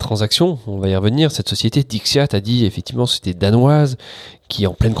de cette transaction. On va y revenir. Cette société, Dixia, t'as dit effectivement, c'était danoise, qui est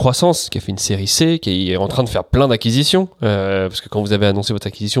en pleine croissance, qui a fait une série C, qui est en train de faire plein d'acquisitions. Parce que quand vous avez annoncé votre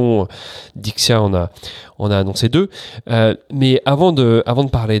acquisition, Dixia on a annoncé 2. Mais avant de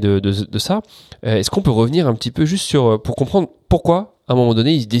parler de ça, est-ce qu'on peut revenir un petit peu juste pour comprendre pourquoi, à un moment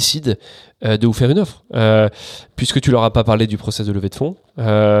donné, ils décident de vous faire une offre, puisque tu leur as pas parlé du process de levée de fonds.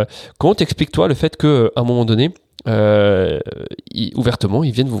 Comment t'expliques toi le fait qu'à un moment donné, ouvertement,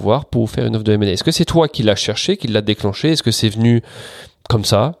 ils viennent vous voir pour vous faire une offre de M&A? Est-ce que c'est toi qui l'as cherché, qui l'as déclenché? Est-ce que c'est venu comme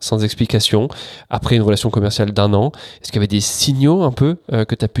ça, sans explication, après une relation commerciale d'1 an? Est-ce qu'il y avait des signaux un peu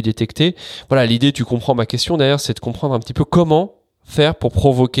que tu as pu détecter? Voilà, l'idée, tu comprends ma question d'ailleurs, c'est de comprendre un petit peu comment faire pour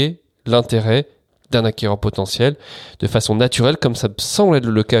provoquer l'intérêt d'un acquéreur potentiel de façon naturelle, comme ça semble être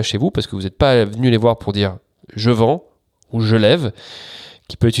le cas chez vous, parce que vous n'êtes pas venu les voir pour dire « je vends » ou « je lève »,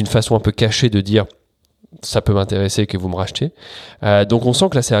 qui peut être une façon un peu cachée de dire « ça peut m'intéresser que vous me rachetez ». Donc on sent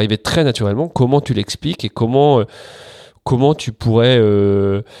que là, c'est arrivé très naturellement. Comment tu l'expliques et comment tu pourrais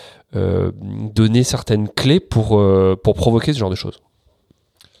donner certaines clés pour provoquer ce genre de choses?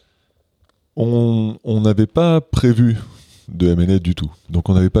 On n'avait pas prévu de M&A du tout. Donc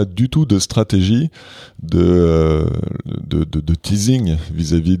on n'avait pas du tout de stratégie de teasing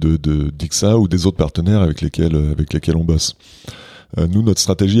vis-à-vis de Dixa ou des autres partenaires avec lesquels on bosse. Nous, notre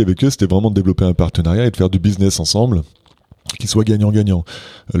stratégie avec eux, c'était vraiment de développer un partenariat et de faire du business ensemble qui soit gagnant-gagnant.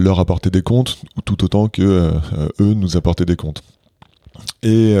 Leur apporter des comptes tout autant que eux nous apporter des comptes.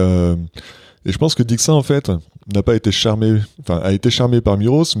 Et je pense que Dixa, en fait, a été charmé par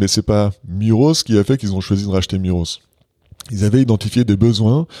Muros, mais c'est pas Muros qui a fait qu'ils ont choisi de racheter Muros. Ils avaient identifié des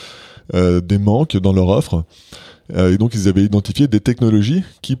besoins, des manques dans leur offre, et donc ils avaient identifié des technologies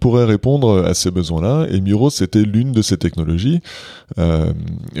qui pourraient répondre à ces besoins-là, et Muros c'était l'une de ces technologies,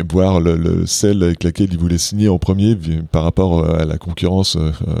 voire celle avec laquelle ils voulaient signer en premier par rapport à la concurrence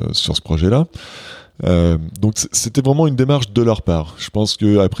sur ce projet-là. Donc c'était vraiment une démarche de leur part. Je pense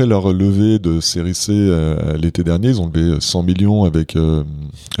que après leur levée de série C l'été dernier, ils ont levé 100 millions avec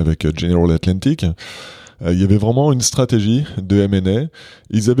General Atlantic. Il y avait vraiment une stratégie de M&A.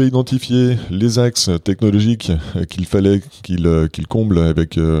 Ils avaient identifié les axes technologiques qu'il fallait qu'ils comblent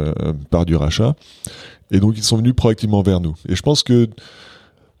avec par du rachat. Et donc, ils sont venus proactivement vers nous. Et je pense que...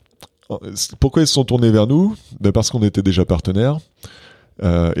 Pourquoi ils se sont tournés vers nous? Parce qu'on était déjà partenaires.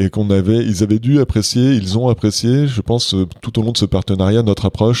 Et ils ont apprécié, je pense, tout au long de ce partenariat, notre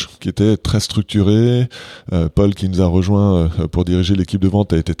approche qui était très structurée. Paul, qui nous a rejoint pour diriger l'équipe de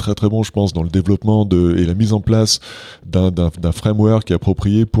vente, a été très très bon, je pense, dans le développement et la mise en place d'un framework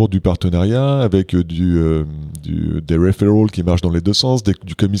approprié pour du partenariat, avec des referrals qui marchent dans les deux sens,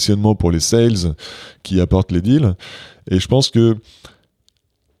 du commissionnement pour les sales qui apportent les deals. Et je pense que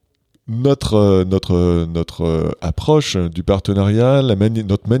notre approche du partenariat,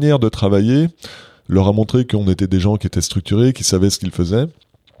 notre manière de travailler leur a montré qu'on était des gens qui étaient structurés, qui savaient ce qu'ils faisaient,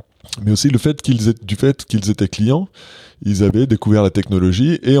 mais aussi du fait qu'ils étaient clients, ils avaient découvert la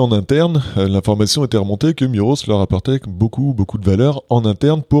technologie et en interne, l'information était remontée que Muros leur apportait beaucoup de valeur en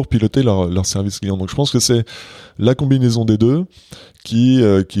interne pour piloter leur service client. Donc je pense que c'est la combinaison des deux qui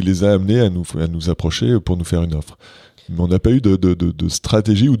les a amenés à nous approcher pour nous faire une offre. Mais on n'a pas eu de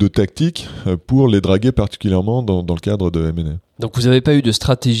stratégie ou de tactique pour les draguer particulièrement dans le cadre de M&A. Donc vous n'avez pas eu de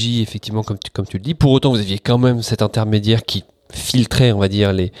stratégie, effectivement, comme tu le dis. Pour autant, vous aviez quand même cet intermédiaire qui filtrait, on va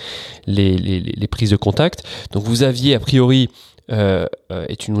dire, les prises de contact. Donc vous aviez, a priori,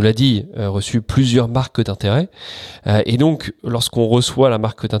 et tu nous l'as dit, reçu plusieurs marques d'intérêt. Et donc, lorsqu'on reçoit la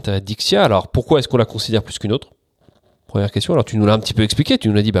marque d'intérêt Dixia, alors pourquoi est-ce qu'on la considère plus qu'une autre? Première question. Alors tu nous l'as un petit peu expliqué. Tu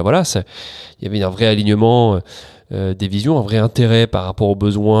nous l'as dit, bah voilà, il y avait un vrai alignement des visions, un vrai intérêt par rapport aux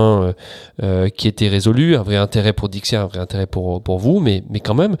besoins qui étaient résolus, un vrai intérêt pour Dixia, un vrai intérêt pour vous, mais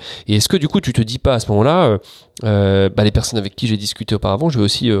quand même. Et est-ce que du coup tu te dis pas à ce moment-là, les personnes avec qui j'ai discuté auparavant, je vais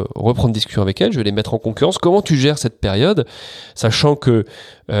aussi reprendre discussion avec elles, je vais les mettre en concurrence. Comment tu gères cette période, sachant que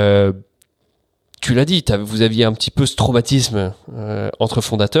tu l'as dit, vous aviez un petit peu ce traumatisme entre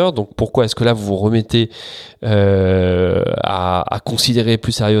fondateurs. Donc pourquoi est-ce que là vous vous remettez à considérer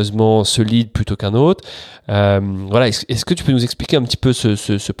plus sérieusement ce lead plutôt qu'un autre? Voilà, est-ce que tu peux nous expliquer un petit peu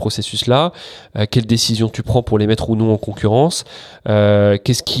ce processus-là? Quelles décisions tu prends pour les mettre ou non en concurrence?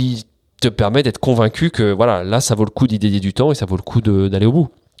 Qu'est-ce qui te permet d'être convaincu que voilà, là ça vaut le coup d'y dédier du temps et ça vaut le coup d'aller au bout?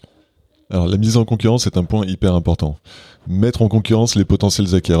 Alors la mise en concurrence est un point hyper important. Mettre en concurrence les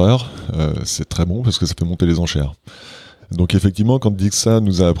potentiels acquéreurs, c'est très bon parce que ça fait monter les enchères. Donc effectivement, quand Dixa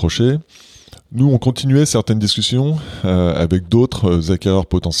nous a approchés, nous on continuait certaines discussions avec d'autres acquéreurs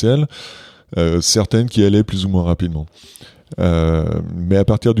potentiels, certaines qui allaient plus ou moins rapidement. Mais à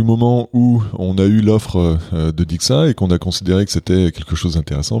partir du moment où on a eu l'offre de Dixa et qu'on a considéré que c'était quelque chose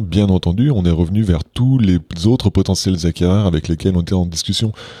d'intéressant, bien entendu, on est revenu vers tous les autres potentiels acquéreurs avec lesquels on était en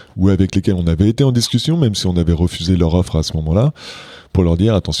discussion ou avec lesquels on avait été en discussion, même si on avait refusé leur offre à ce moment-là, pour leur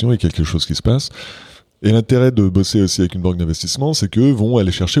dire attention, il y a quelque chose qui se passe. Et l'intérêt de bosser aussi avec une banque d'investissement, c'est qu'eux vont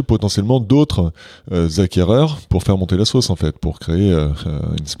aller chercher potentiellement d'autres acquéreurs pour faire monter la sauce, en fait, pour créer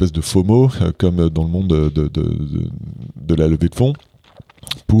une espèce de FOMO, comme dans le monde de la levée de fonds,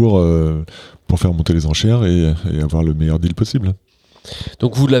 pour faire monter les enchères et avoir le meilleur deal possible.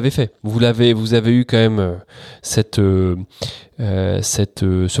 Donc vous l'avez fait. Vous avez eu quand même ce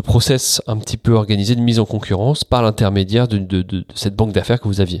process un petit peu organisé de mise en concurrence par l'intermédiaire de cette banque d'affaires que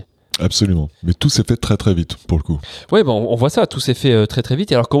vous aviez. Absolument. Mais tout s'est fait très très vite, pour le coup. Oui, on voit ça, tout s'est fait très très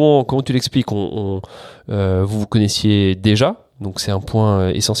vite. Et alors comment tu l'expliques? Vous vous connaissiez déjà, donc c'est un point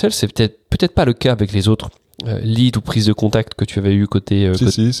essentiel. C'est peut-être pas le cas avec les autres leads ou prises de contact que tu avais eu côté...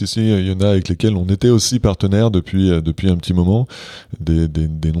 Si, il y en a avec lesquels on était aussi partenaires depuis un petit moment,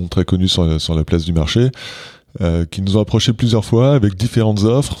 des noms très connus sur la place du marché, qui nous ont approchés plusieurs fois avec différentes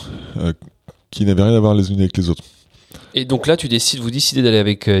offres qui n'avaient rien à voir les unes avec les autres. Et donc là, vous décidez d'aller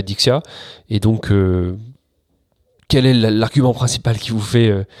avec Dixia. Et donc, quel est l'argument principal qui vous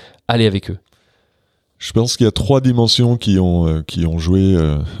fait aller avec eux? Je pense qu'il y a 3 dimensions qui ont joué,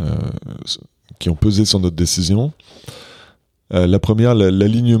 qui ont pesé sur notre décision. La première,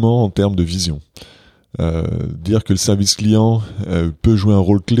 l'alignement en termes de vision. Dire que le service client peut jouer un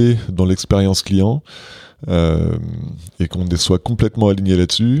rôle clé dans l'expérience client et qu'on soit complètement aligné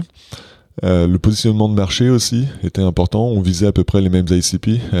là-dessus. Le positionnement de marché aussi était important. On visait à peu près les mêmes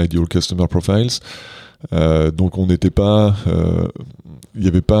ICP, Ideal Customer Profiles. Donc on n'était pas, il n'y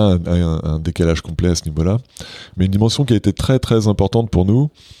avait pas un décalage complet à ce niveau-là. Mais une dimension qui a été très très importante pour nous,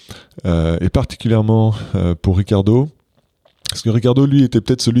 et particulièrement pour Ricardo, parce que Ricardo, lui, était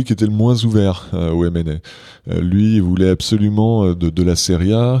peut-être celui qui était le moins ouvert au M&A. Lui, il voulait absolument de la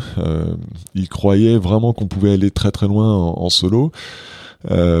Serie A. Il croyait vraiment qu'on pouvait aller très très loin en solo.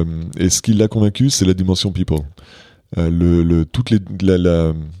 Et ce qui l'a convaincu, c'est la dimension people. La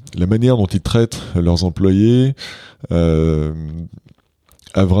manière dont ils traitent leurs employés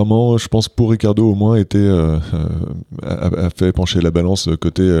a vraiment, je pense pour Ricardo au moins, a fait pencher la balance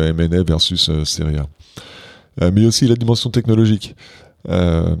côté M&A versus Serie A. Mais aussi la dimension technologique.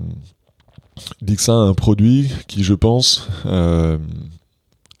 Dixa a un produit qui, je pense,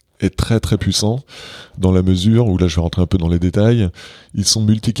 est très très puissant dans la mesure où, là je vais rentrer un peu dans les détails, ils sont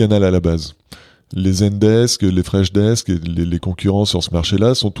multicanal à la base. Les Zendesk, les Freshdesk et les concurrents sur ce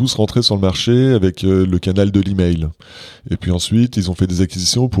marché-là sont tous rentrés sur le marché avec le canal de l'email. Et puis ensuite, ils ont fait des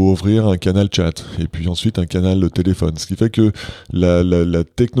acquisitions pour ouvrir un canal chat. Et puis ensuite, un canal de téléphone. Ce qui fait que la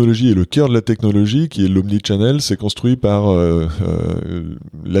technologie et le cœur de la technologie, qui est l'omnichannel, c'est construit par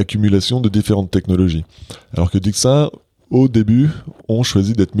l'accumulation de différentes technologies. Alors que Dixa, au début, on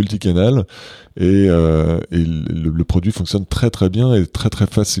choisit d'être multicanal et le produit fonctionne très très bien et très très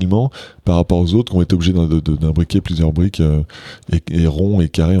facilement par rapport aux autres qui ont été obligés d'imbriquer plusieurs briques et ronds et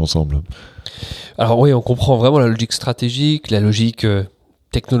carrés ensemble. Alors oui, on comprend vraiment la logique stratégique, la logique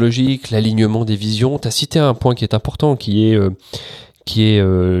technologique, l'alignement des visions. Tu as cité un point qui est important, qui est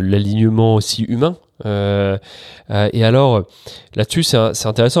l'alignement aussi humain. Et alors, là-dessus, c'est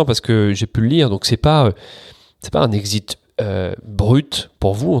intéressant parce que j'ai pu le lire, donc c'est pas un exit brut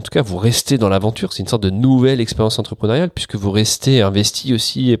pour vous, en tout cas vous restez dans l'aventure, c'est une sorte de nouvelle expérience entrepreneuriale puisque vous restez investi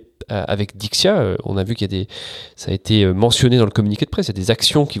aussi avec Dixia. On a vu ça a été mentionné dans le communiqué de presse, il y a des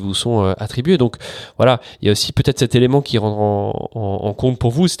actions qui vous sont attribuées, donc voilà, il y a aussi peut-être cet élément qui rentre en compte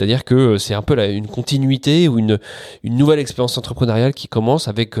pour vous, c'est-à-dire que c'est un peu une continuité ou une nouvelle expérience entrepreneuriale qui commence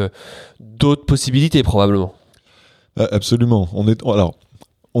avec d'autres possibilités probablement. Absolument,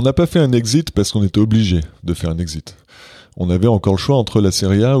 on n'a pas fait un exit parce qu'on était obligé de faire un exit. On avait encore le choix entre la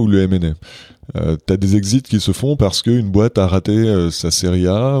Serie A ou le M&A. T'as des exits qui se font parce qu'une boîte a raté sa série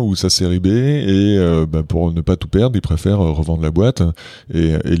A ou sa série B et pour ne pas tout perdre, ils préfèrent revendre la boîte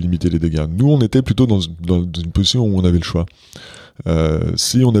et limiter les dégâts. Nous, on était plutôt dans une position où on avait le choix.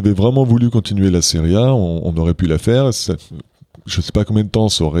 Si on avait vraiment voulu continuer la série A, on aurait pu la faire. Je ne sais pas combien de temps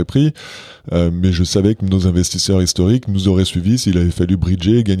ça aurait pris, mais je savais que nos investisseurs historiques nous auraient suivis s'il avait fallu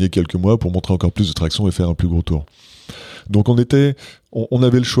bridger, gagner quelques mois pour montrer encore plus de traction et faire un plus gros tour. Donc on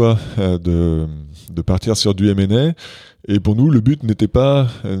avait le choix de partir sur du M&A, et pour nous le but n'était pas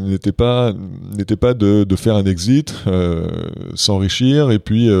de faire un exit, s'enrichir et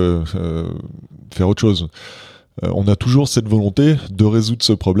puis faire autre chose. On a toujours cette volonté de résoudre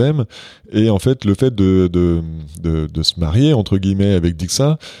ce problème, et en fait le fait de se marier entre guillemets avec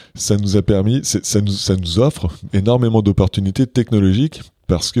Dixa, ça nous a permis, ça nous offre énormément d'opportunités technologiques,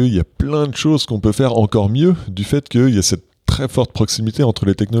 parce qu'il y a plein de choses qu'on peut faire encore mieux du fait qu'il y a cette très forte proximité entre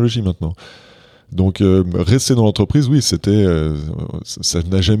les technologies maintenant. Donc rester dans l'entreprise, oui, ça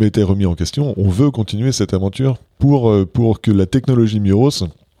n'a jamais été remis en question. On veut continuer cette aventure pour que la technologie Miros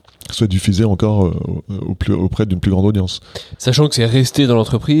soit diffusée encore auprès d'une plus grande audience. Sachant que c'est rester dans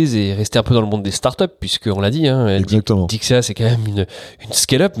l'entreprise et rester un peu dans le monde des startups, puisqu'on l'a dit, Exactement. Dixa, c'est quand même une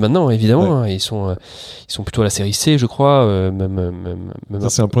scale-up maintenant, évidemment. Ouais. Ils sont plutôt à la série C, je crois. Ça,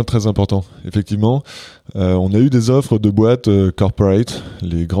 c'est un point très important. Effectivement, on a eu des offres de boîtes corporate,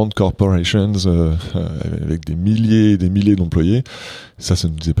 les grandes corporations avec des milliers et des milliers d'employés. Ça ne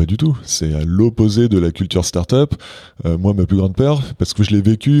nous disait pas du tout. C'est à l'opposé de la culture startup. Moi, ma plus grande peur, parce que je l'ai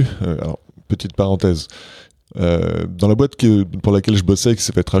vécu. Alors, petite parenthèse. Dans la boîte pour laquelle je bossais, qui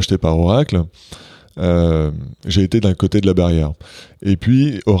s'est fait racheter par Oracle, j'ai été d'un côté de la barrière. Et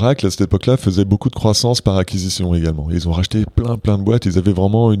puis Oracle à cette époque-là faisait beaucoup de croissance par acquisition également. Ils ont racheté plein de boîtes. Ils avaient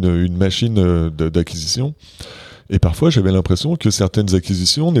vraiment une machine d'acquisition. Et parfois, j'avais l'impression que certaines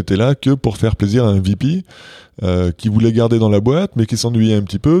acquisitions n'étaient là que pour faire plaisir à un VP qui voulait garder dans la boîte, mais qui s'ennuyait un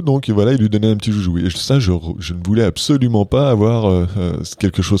petit peu. Donc voilà, il lui donnait un petit joujou. Et ça, je ne voulais absolument pas avoir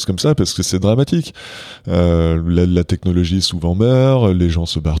quelque chose comme ça, parce que c'est dramatique. La technologie souvent meurt, les gens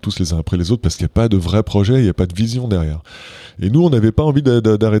se barrent tous les uns après les autres, parce qu'il n'y a pas de vrai projet, il n'y a pas de vision derrière. Et nous, on n'avait pas envie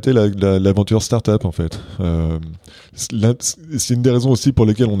d'arrêter l'aventure startup, en fait. C'est une des raisons aussi pour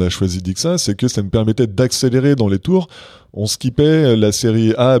lesquelles on a choisi Dixa, c'est que ça nous permettait d'accélérer dans les tours. On skippait la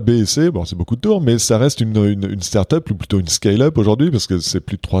série A, B et C. Bon, c'est beaucoup de tours, mais ça reste une startup, ou plutôt une scale-up aujourd'hui, parce que c'est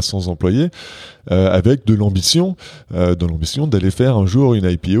plus de 300 employés, avec de l'ambition d'aller faire un jour une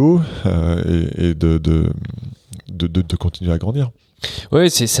IPO et de continuer à grandir. Oui,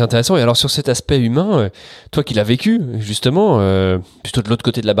 c'est intéressant. Et alors sur cet aspect humain, toi qui l'as vécu justement, plutôt de l'autre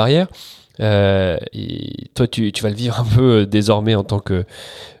côté de la barrière, et toi tu vas le vivre un peu désormais en tant que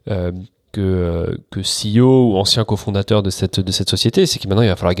CEO ou ancien cofondateur de cette société, c'est que maintenant il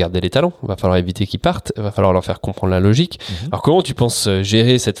va falloir garder les talents, il va falloir éviter qu'ils partent, il va falloir leur faire comprendre la logique. Alors comment tu penses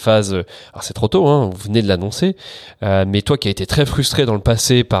gérer cette phase? Alors c'est trop tôt, vous venez de l'annoncer, mais toi qui as été très frustré dans le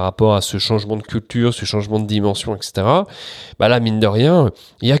passé par rapport à ce changement de culture, ce changement de dimension, etc. Là, mine de rien,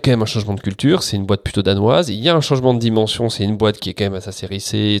 il y a quand même un changement de culture, c'est une boîte plutôt danoise, il y a un changement de dimension, c'est une boîte qui est quand même à sa série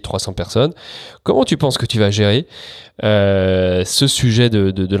C, 300 personnes. Comment tu penses que tu vas gérer ce sujet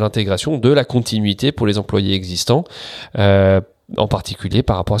de l'intégration, de la continuité pour les employés existants, en particulier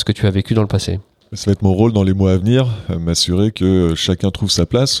par rapport à ce que tu as vécu dans le passé? Ça va être mon rôle dans les mois à venir, m'assurer que chacun trouve sa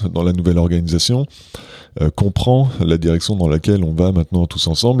place dans la nouvelle organisation, comprend la direction dans laquelle on va maintenant tous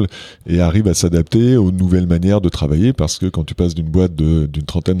ensemble et arrive à s'adapter aux nouvelles manières de travailler, parce que quand tu passes d'une boîte d'une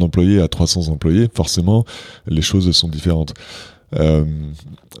trentaine d'employés à 300 employés, forcément les choses sont différentes.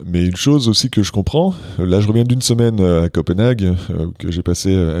 Mais une chose aussi que je comprends, là je reviens d'une semaine à Copenhague que j'ai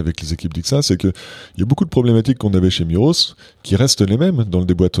passé avec les équipes d'Ixa, c'est que il y a beaucoup de problématiques qu'on avait chez Miros qui restent les mêmes dans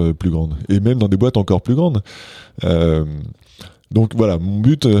des boîtes plus grandes, et même dans des boîtes encore plus grandes. Donc voilà, mon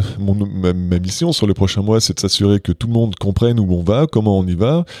but, ma mission sur les prochains mois, c'est de s'assurer que tout le monde comprenne où on va, comment on y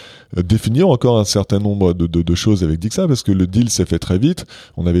va, définir encore un certain nombre de choses avec Dixa, parce que le deal s'est fait très vite.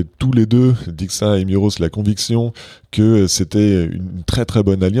 On avait tous les deux, Dixa et Miros, la conviction que c'était une très très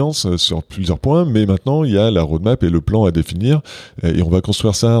bonne alliance sur plusieurs points, mais maintenant il y a la roadmap et le plan à définir, et on va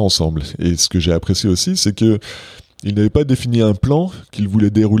construire ça ensemble. Et ce que j'ai apprécié aussi, c'est que ils n'avaient pas défini un plan qu'ils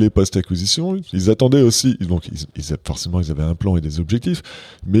voulaient dérouler post-acquisition. Ils attendaient aussi, donc forcément ils avaient un plan et des objectifs,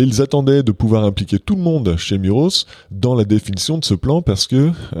 mais ils attendaient de pouvoir impliquer tout le monde chez Miros dans la définition de ce plan, parce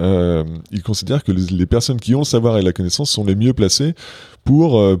que ils considèrent que les personnes qui ont le savoir et la connaissance sont les mieux placées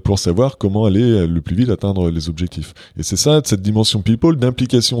pour savoir comment aller le plus vite atteindre les objectifs. Et c'est ça, cette dimension people,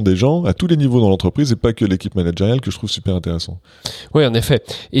 d'implication des gens à tous les niveaux dans l'entreprise et pas que l'équipe managériale, que je trouve super intéressant. Oui, en effet.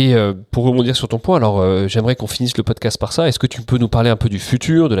 Et pour rebondir sur ton point, alors j'aimerais qu'on finisse le podcast par ça. Est-ce que tu peux nous parler un peu du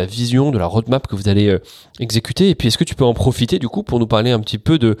futur, de la vision, de la roadmap que vous allez exécuter? Et puis est-ce que tu peux en profiter du coup pour nous parler un petit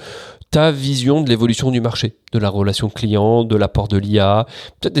peu de ta vision de l'évolution du marché, de la relation client, de l'apport de l'IA,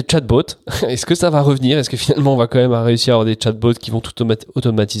 peut-être des chatbots. Est-ce que ça va revenir? Est-ce que finalement on va quand même réussir à avoir des chatbots qui vont tout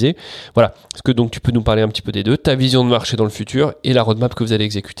automatiser? Voilà. Est-ce que donc tu peux nous parler un petit peu des deux, ta vision de marché dans le futur et la roadmap que vous allez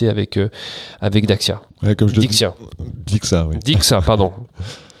exécuter avec Daxia? Ouais, comme je Dixia. Dixa, oui. Dixa, pardon.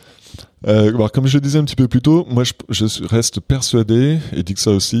 Alors, comme je le disais un petit peu plus tôt, moi je reste persuadé, et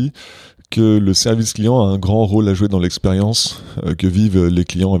Dixa aussi, que le service client a un grand rôle à jouer dans l'expérience que vivent les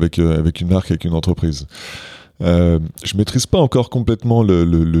clients avec une marque, avec une entreprise. Je maîtrise pas encore complètement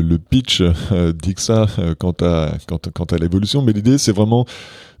le pitch d'Ixa quant à l'évolution, mais l'idée c'est vraiment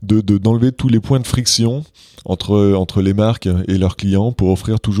d'enlever tous les points de friction entre les marques et leurs clients pour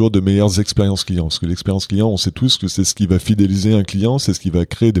offrir toujours de meilleures expériences clients. Parce que l'expérience client, on sait tous que c'est ce qui va fidéliser un client, c'est ce qui va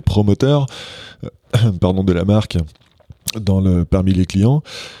créer des promoteurs de la marque parmi les clients.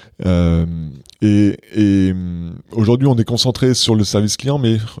 Et aujourd'hui on est concentré sur le service client,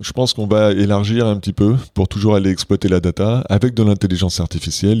 mais je pense qu'on va élargir un petit peu pour toujours aller exploiter la data avec de l'intelligence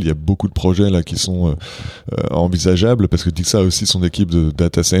artificielle. Il y a beaucoup de projets là qui sont envisageables parce que Dixa a aussi son équipe de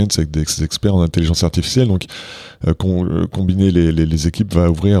data science avec des experts en intelligence artificielle, donc combiner les équipes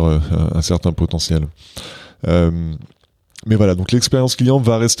va ouvrir un certain potentiel. Mais voilà, donc l'expérience client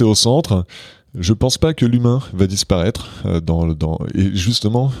va rester au centre. Je pense pas que l'humain va disparaître et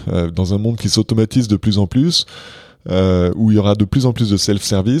justement dans un monde qui s'automatise de plus en plus, où il y aura de plus en plus de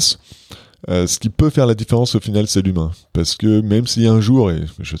self-service. Ce qui peut faire la différence au final, c'est l'humain, parce que même si un jour, et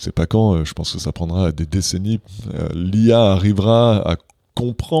je sais pas quand, je pense que ça prendra des décennies, l'IA arrivera à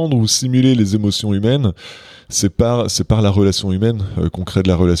comprendre ou simuler les émotions humaines, c'est par la relation humaine qu'on crée de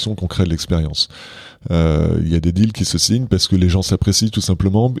la relation, qu'on crée de l'expérience. Il y a des deals qui se signent parce que les gens s'apprécient tout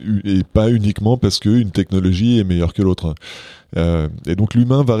simplement et pas uniquement parce qu'une technologie est meilleure que l'autre. Et donc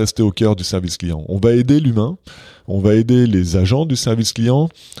l'humain va rester au cœur du service client. On va aider l'humain, on va aider les agents du service client,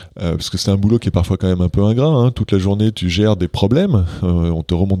 parce que c'est un boulot qui est parfois quand même un peu ingrat, hein. Toute la journée tu gères des problèmes, on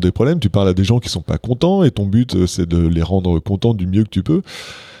te remonte des problèmes, tu parles à des gens qui sont pas contents et ton but c'est de les rendre contents du mieux que tu peux.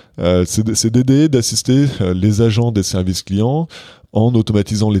 C'est d'aider, d'assister les agents des services clients en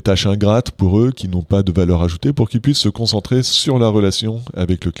automatisant les tâches ingrates pour eux qui n'ont pas de valeur ajoutée pour qu'ils puissent se concentrer sur la relation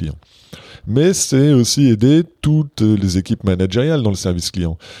avec le client. Mais c'est aussi aider toutes les équipes managériales dans le service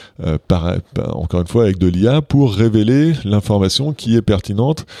client, encore une fois avec de l'IA, pour révéler l'information qui est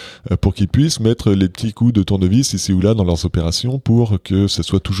pertinente, pour qu'ils puissent mettre les petits coups de tournevis ici ou là dans leurs opérations pour que ce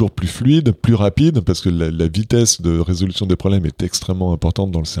soit toujours plus fluide, plus rapide, parce que la vitesse de résolution des problèmes est extrêmement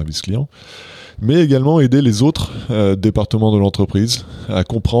importante dans le service client. Mais également aider les autres départements de l'entreprise à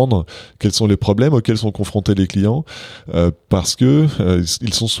comprendre quels sont les problèmes auxquels sont confrontés les clients, parce que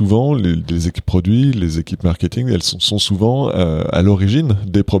ils sont souvent, les équipes produits, les équipes marketing, elles sont souvent à l'origine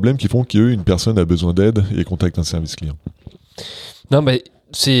des problèmes qui font qu'une personne a besoin d'aide et contacte un service client. Non, mais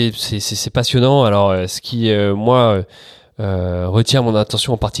c'est passionnant. Alors, ce qui, moi, retient mon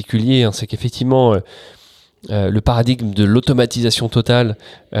attention en particulier, hein, c'est qu'effectivement... le paradigme de l'automatisation totale,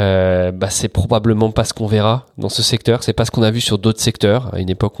 c'est probablement pas ce qu'on verra dans ce secteur. C'est pas ce qu'on a vu sur d'autres secteurs. À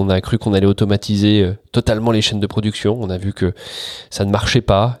une époque, on a cru qu'on allait automatiser totalement les chaînes de production. On a vu que ça ne marchait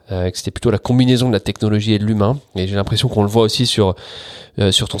pas, que c'était plutôt la combinaison de la technologie et de l'humain. Et j'ai l'impression qu'on le voit aussi sur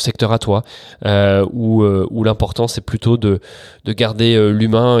ton secteur à toi, où l'important c'est plutôt de garder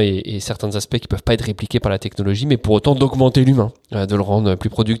l'humain et certains aspects qui peuvent pas être répliqués par la technologie, mais pour autant d'augmenter l'humain, de le rendre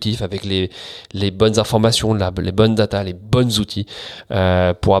plus productif avec les bonnes informations, les bonnes data, les bons outils,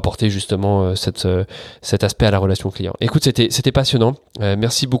 pour apporter justement cet aspect à la relation client. Écoute, c'était passionnant.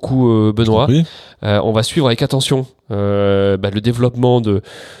 Merci beaucoup Benoît. On va suivre avec attention le développement de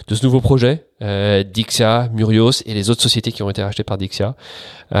ce nouveau projet, Dixia, Murios et les autres sociétés qui ont été rachetées par Dixia.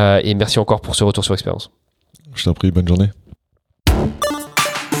 Et merci encore pour ce retour sur expérience. Je t'en prie, bonne journée.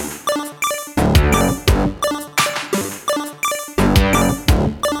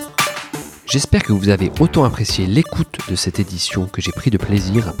 J'espère que vous avez autant apprécié l'écoute de cette édition que j'ai pris de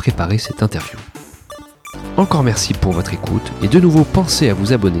plaisir à préparer cette interview. Encore merci pour votre écoute et de nouveau pensez à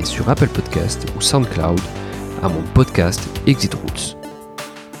vous abonner sur Apple Podcast ou SoundCloud à mon podcast Exit Routes.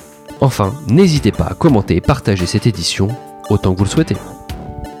 Enfin, n'hésitez pas à commenter et partager cette édition autant que vous le souhaitez.